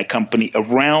team, my company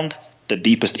around the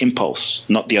deepest impulse,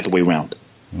 not the other way around.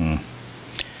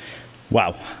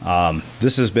 Wow.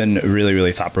 This has been really,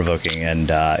 really thought-provoking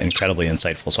and incredibly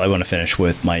insightful. So I want to finish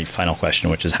with my final question,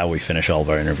 which is how we finish all of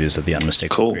our interviews at the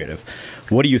Unmistakable Creative.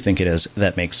 What do you think it is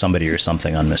that makes somebody or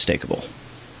something unmistakable?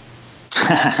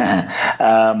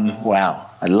 Wow.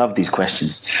 I love these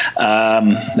questions.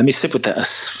 Let me sit with that a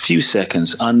few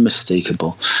seconds.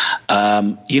 Unmistakable.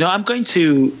 I'm going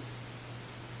to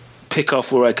pick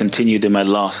off where I continued in my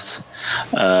last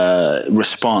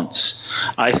response.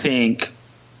 I think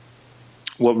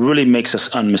what really makes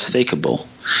us unmistakable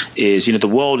is, the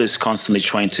world is constantly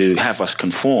trying to have us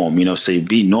conform, say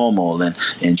be normal and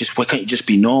just, why can't you just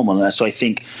be normal? And so I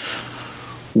think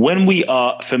when we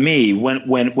are, for me,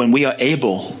 when we are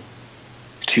able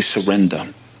to surrender,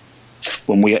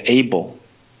 when we are able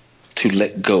to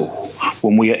let go,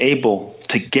 when we are able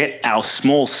to get our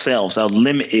small selves, our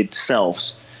limited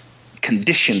selves,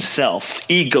 conditioned self,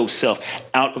 ego self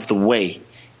out of the way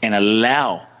and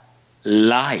allow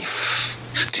life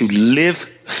to live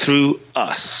through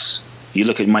us. You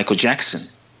look at Michael Jackson.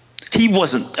 He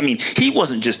wasn't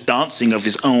just dancing of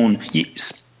his own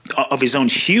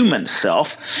human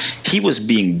self. He was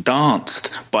being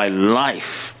danced by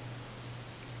life.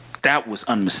 That was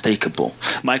unmistakable.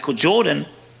 Michael Jordan,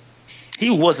 he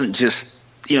wasn't just,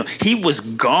 he was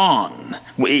gone.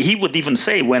 He would even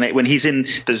say when he's in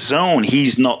the zone,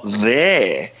 he's not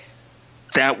there.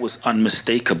 That was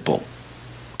unmistakable.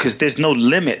 Because there's no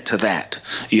limit to that.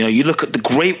 You look at the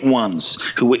great ones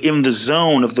who were in the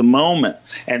zone of the moment.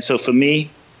 And so for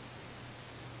me,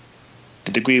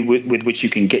 the degree with which you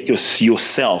can get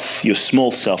yourself, your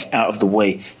small self, out of the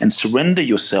way and surrender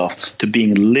yourself to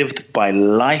being lived by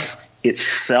life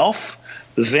itself,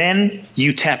 then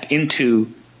you tap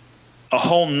into a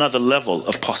whole nother level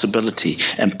of possibility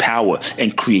and power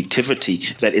and creativity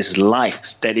that is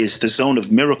life, that is the zone of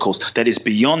miracles, that is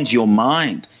beyond your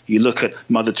mind. You look at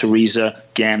Mother Teresa,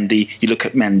 Gandhi, you look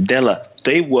at Mandela.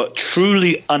 They were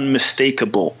truly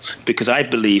unmistakable because I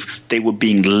believe they were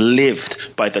being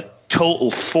lived by the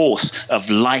total force of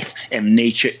life and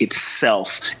nature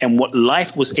itself. And what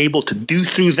life was able to do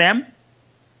through them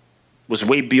was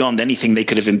way beyond anything they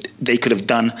could have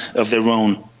done of their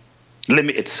own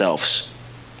limited selves.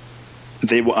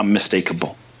 They were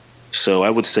unmistakable. So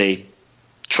I would say,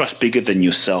 trust bigger than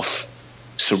yourself.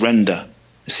 Surrender.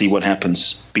 See what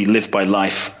happens. Be lived by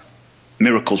life.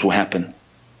 Miracles will happen.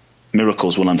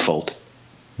 Miracles will unfold.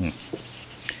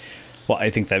 Well,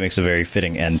 I think that makes a very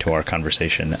fitting end to our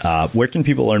conversation. Where can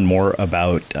people learn more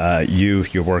about you,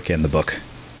 your work, and the book?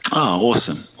 Oh,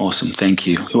 awesome. Thank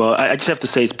you. Well, I just have to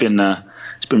say it's been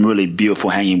really beautiful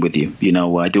hanging with you.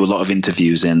 I do a lot of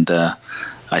interviews, and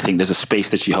I think there's a space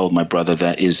that you hold, my brother,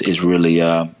 that is really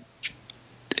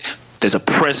there's a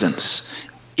presence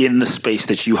in the space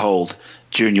that you hold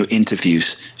during your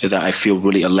interviews that I feel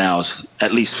really allows,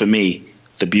 at least for me,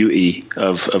 the beauty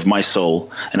of my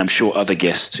soul, and I'm sure other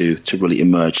guests to really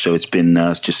emerge. So it's been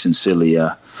just sincerely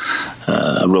a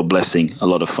real blessing, a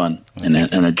lot of fun, and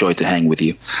a joy to hang with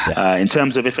you. Yeah. In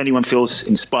terms of if anyone feels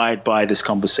inspired by this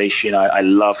conversation, I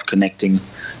love connecting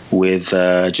with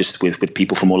with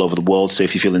people from all over the world. So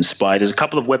if you feel inspired, there's a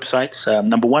couple of websites.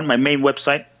 Number one, my main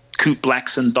website,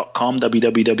 KuteBlackson.com,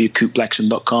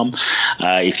 www.KuteBlackson.com.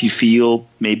 If you feel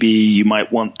maybe you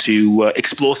might want to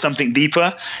explore something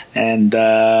deeper, and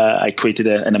I created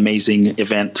an amazing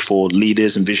event for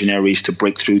leaders and visionaries to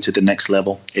break through to the next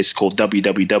level. It's called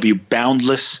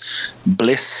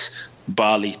www.boundlessbliss.com.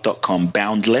 boundlessblissbarley.com,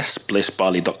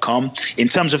 boundlessblissbarley.com. In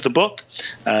terms of the book,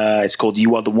 it's called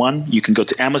You Are the One. You can go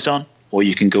to Amazon, or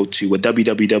you can go to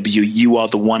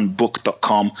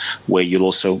www.youaretheonebook.com, where you'll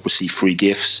also receive free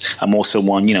gifts. I'm also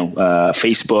on,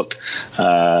 Facebook,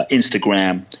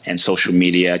 Instagram, and social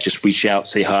media. Just reach out,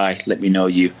 say hi, let me know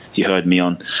you heard me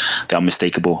on the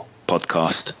Unmistakable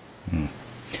podcast.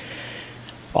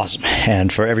 Awesome.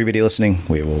 And for everybody listening,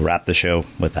 we will wrap the show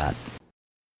with that.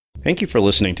 Thank you for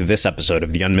listening to this episode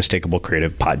of the Unmistakable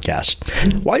Creative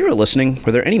Podcast. While you were listening,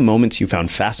 were there any moments you found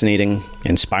fascinating,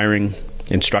 inspiring,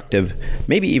 instructive,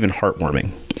 maybe even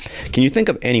heartwarming? Can you think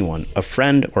of anyone, a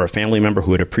friend or a family member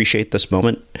who would appreciate this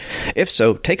moment? If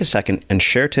so, take a second and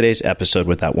share today's episode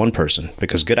with that one person,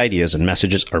 because good ideas and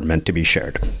messages are meant to be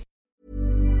shared.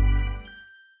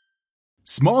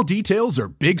 Small details are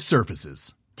big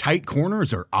surfaces. Tight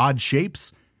corners are odd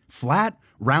shapes. Flat,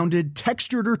 rounded,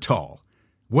 textured, or tall.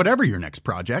 Whatever your next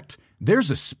project,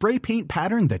 there's a spray paint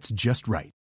pattern that's just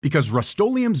right. Because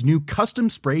Rust-Oleum's new Custom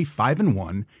Spray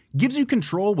 5-in-1 gives you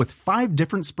control with 5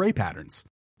 different spray patterns.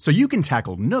 So you can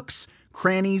tackle nooks,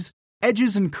 crannies,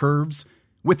 edges, and curves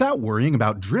without worrying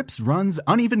about drips, runs,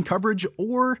 uneven coverage,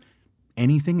 or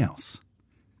anything else.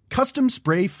 Custom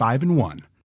Spray 5-in-1.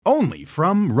 Only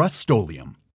from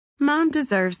Rust-Oleum. Mom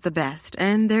deserves the best,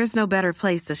 and there's no better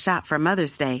place to shop for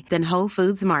Mother's Day than Whole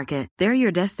Foods Market. They're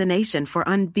your destination for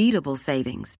unbeatable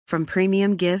savings, from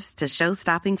premium gifts to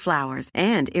show-stopping flowers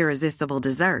and irresistible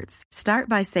desserts. Start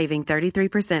by saving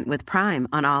 33% with Prime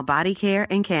on all body care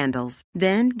and candles.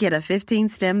 Then get a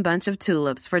 15-stem bunch of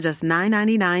tulips for just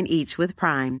 $9.99 each with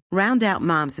Prime. Round out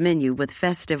Mom's menu with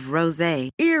festive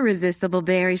rosé, irresistible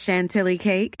berry chantilly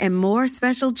cake, and more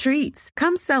special treats.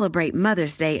 Come celebrate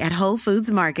Mother's Day at Whole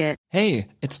Foods Market. Hey,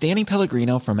 it's Danny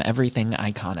Pellegrino from Everything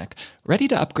Iconic. Ready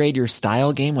to upgrade your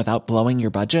style game without blowing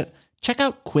your budget? Check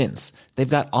out Quince. They've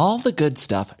got all the good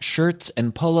stuff, shirts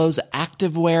and polos,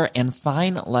 activewear, and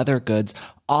fine leather goods,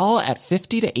 all at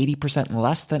 50 to 80%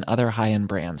 less than other high-end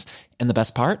brands. And the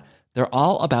best part? They're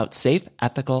all about safe,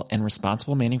 ethical, and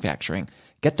responsible manufacturing.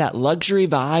 Get that luxury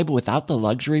vibe without the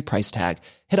luxury price tag.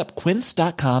 Hit up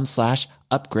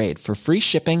quince.com/upgrade for free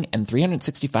shipping and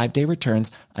 365-day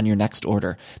returns on your next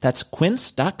order. That's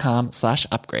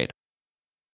quince.com/upgrade.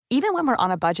 Even when we're on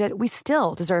a budget, we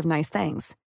still deserve nice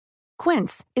things.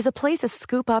 Quince is a place to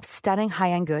scoop up stunning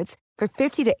high-end goods for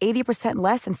 50 to 80%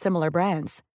 less than similar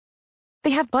brands.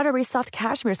 They have buttery soft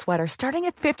cashmere sweaters starting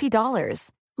at $50,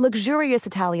 luxurious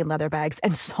Italian leather bags,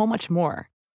 and so much more.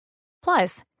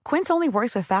 Plus, Quince only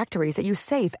works with factories that use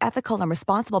safe, ethical, and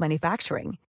responsible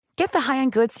manufacturing. Get the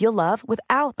high-end goods you'll love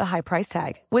without the high price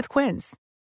tag with Quince.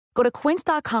 Go to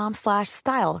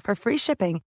quince.com/style for free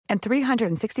shipping and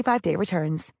 365-day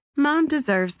returns. Mom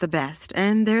deserves the best,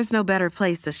 and there's no better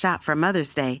place to shop for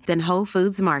Mother's Day than Whole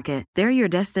Foods Market. They're your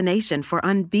destination for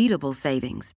unbeatable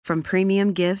savings, from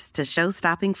premium gifts to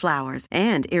show-stopping flowers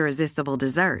and irresistible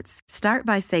desserts. Start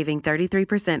by saving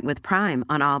 33% with Prime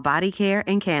on all body care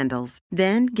and candles.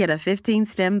 Then get a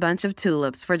 15-stem bunch of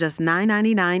tulips for just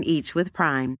 $9.99 each with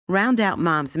Prime. Round out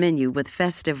Mom's menu with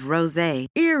festive rosé,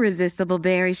 irresistible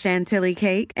berry chantilly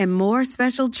cake, and more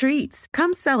special treats.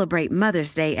 Come celebrate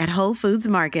Mother's Day at Whole Foods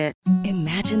Market.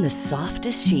 Imagine the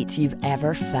softest sheets you've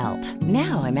ever felt.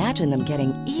 Now imagine them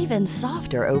getting even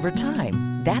softer over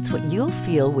time. That's what you'll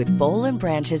feel with Boll &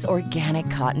 Branch's organic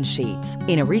cotton sheets.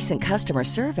 In a recent customer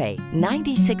survey,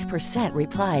 96%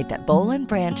 replied that Boll &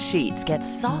 Branch sheets get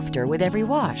softer with every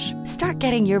wash. Start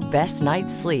getting your best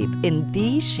night's sleep in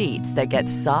these sheets that get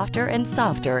softer and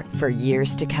softer for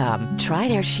years to come. Try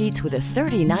their sheets with a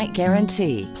 30-night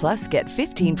guarantee. Plus, get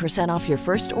 15% off your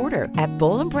first order at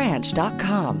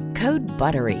bollandbranch.com. Code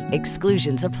BUTTERY.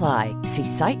 Exclusions apply. See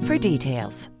site for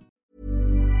details.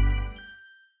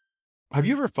 Have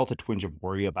you ever felt a twinge of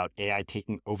worry about AI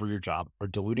taking over your job or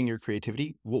diluting your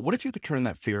creativity? Well, what if you could turn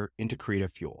that fear into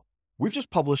creative fuel? We've just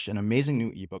published an amazing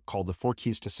new ebook called The 4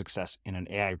 Keys to Success in an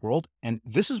AI World, and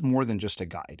this is more than just a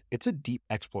guide. It's a deep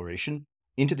exploration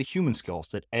into the human skills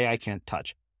that AI can't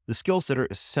touch, the skills that are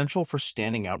essential for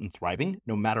standing out and thriving,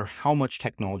 no matter how much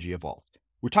technology evolves.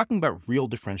 We're talking about real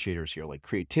differentiators here, like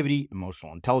creativity,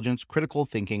 emotional intelligence, critical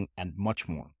thinking, and much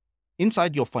more.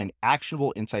 Inside, you'll find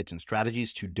actionable insights and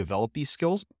strategies to develop these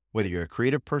skills, whether you're a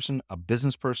creative person, a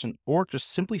business person, or just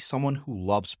simply someone who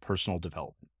loves personal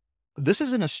development. This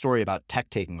isn't a story about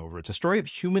tech taking over. It's a story of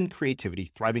human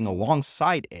creativity thriving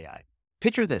alongside AI.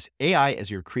 Picture this, AI as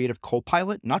your creative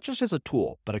co-pilot, not just as a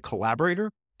tool, but a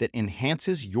collaborator that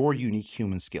enhances your unique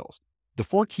human skills. The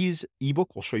 4 Keys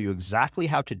ebook will show you exactly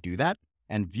how to do that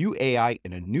and view AI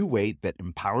in a new way that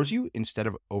empowers you instead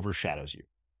of overshadows you.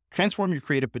 Transform your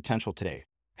creative potential today.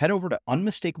 Head over to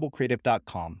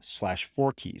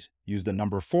unmistakablecreative.com/4keys. Use the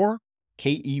number 4,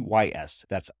 KEYS.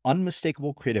 That's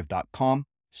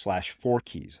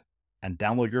unmistakablecreative.com/4keys and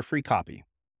download your free copy.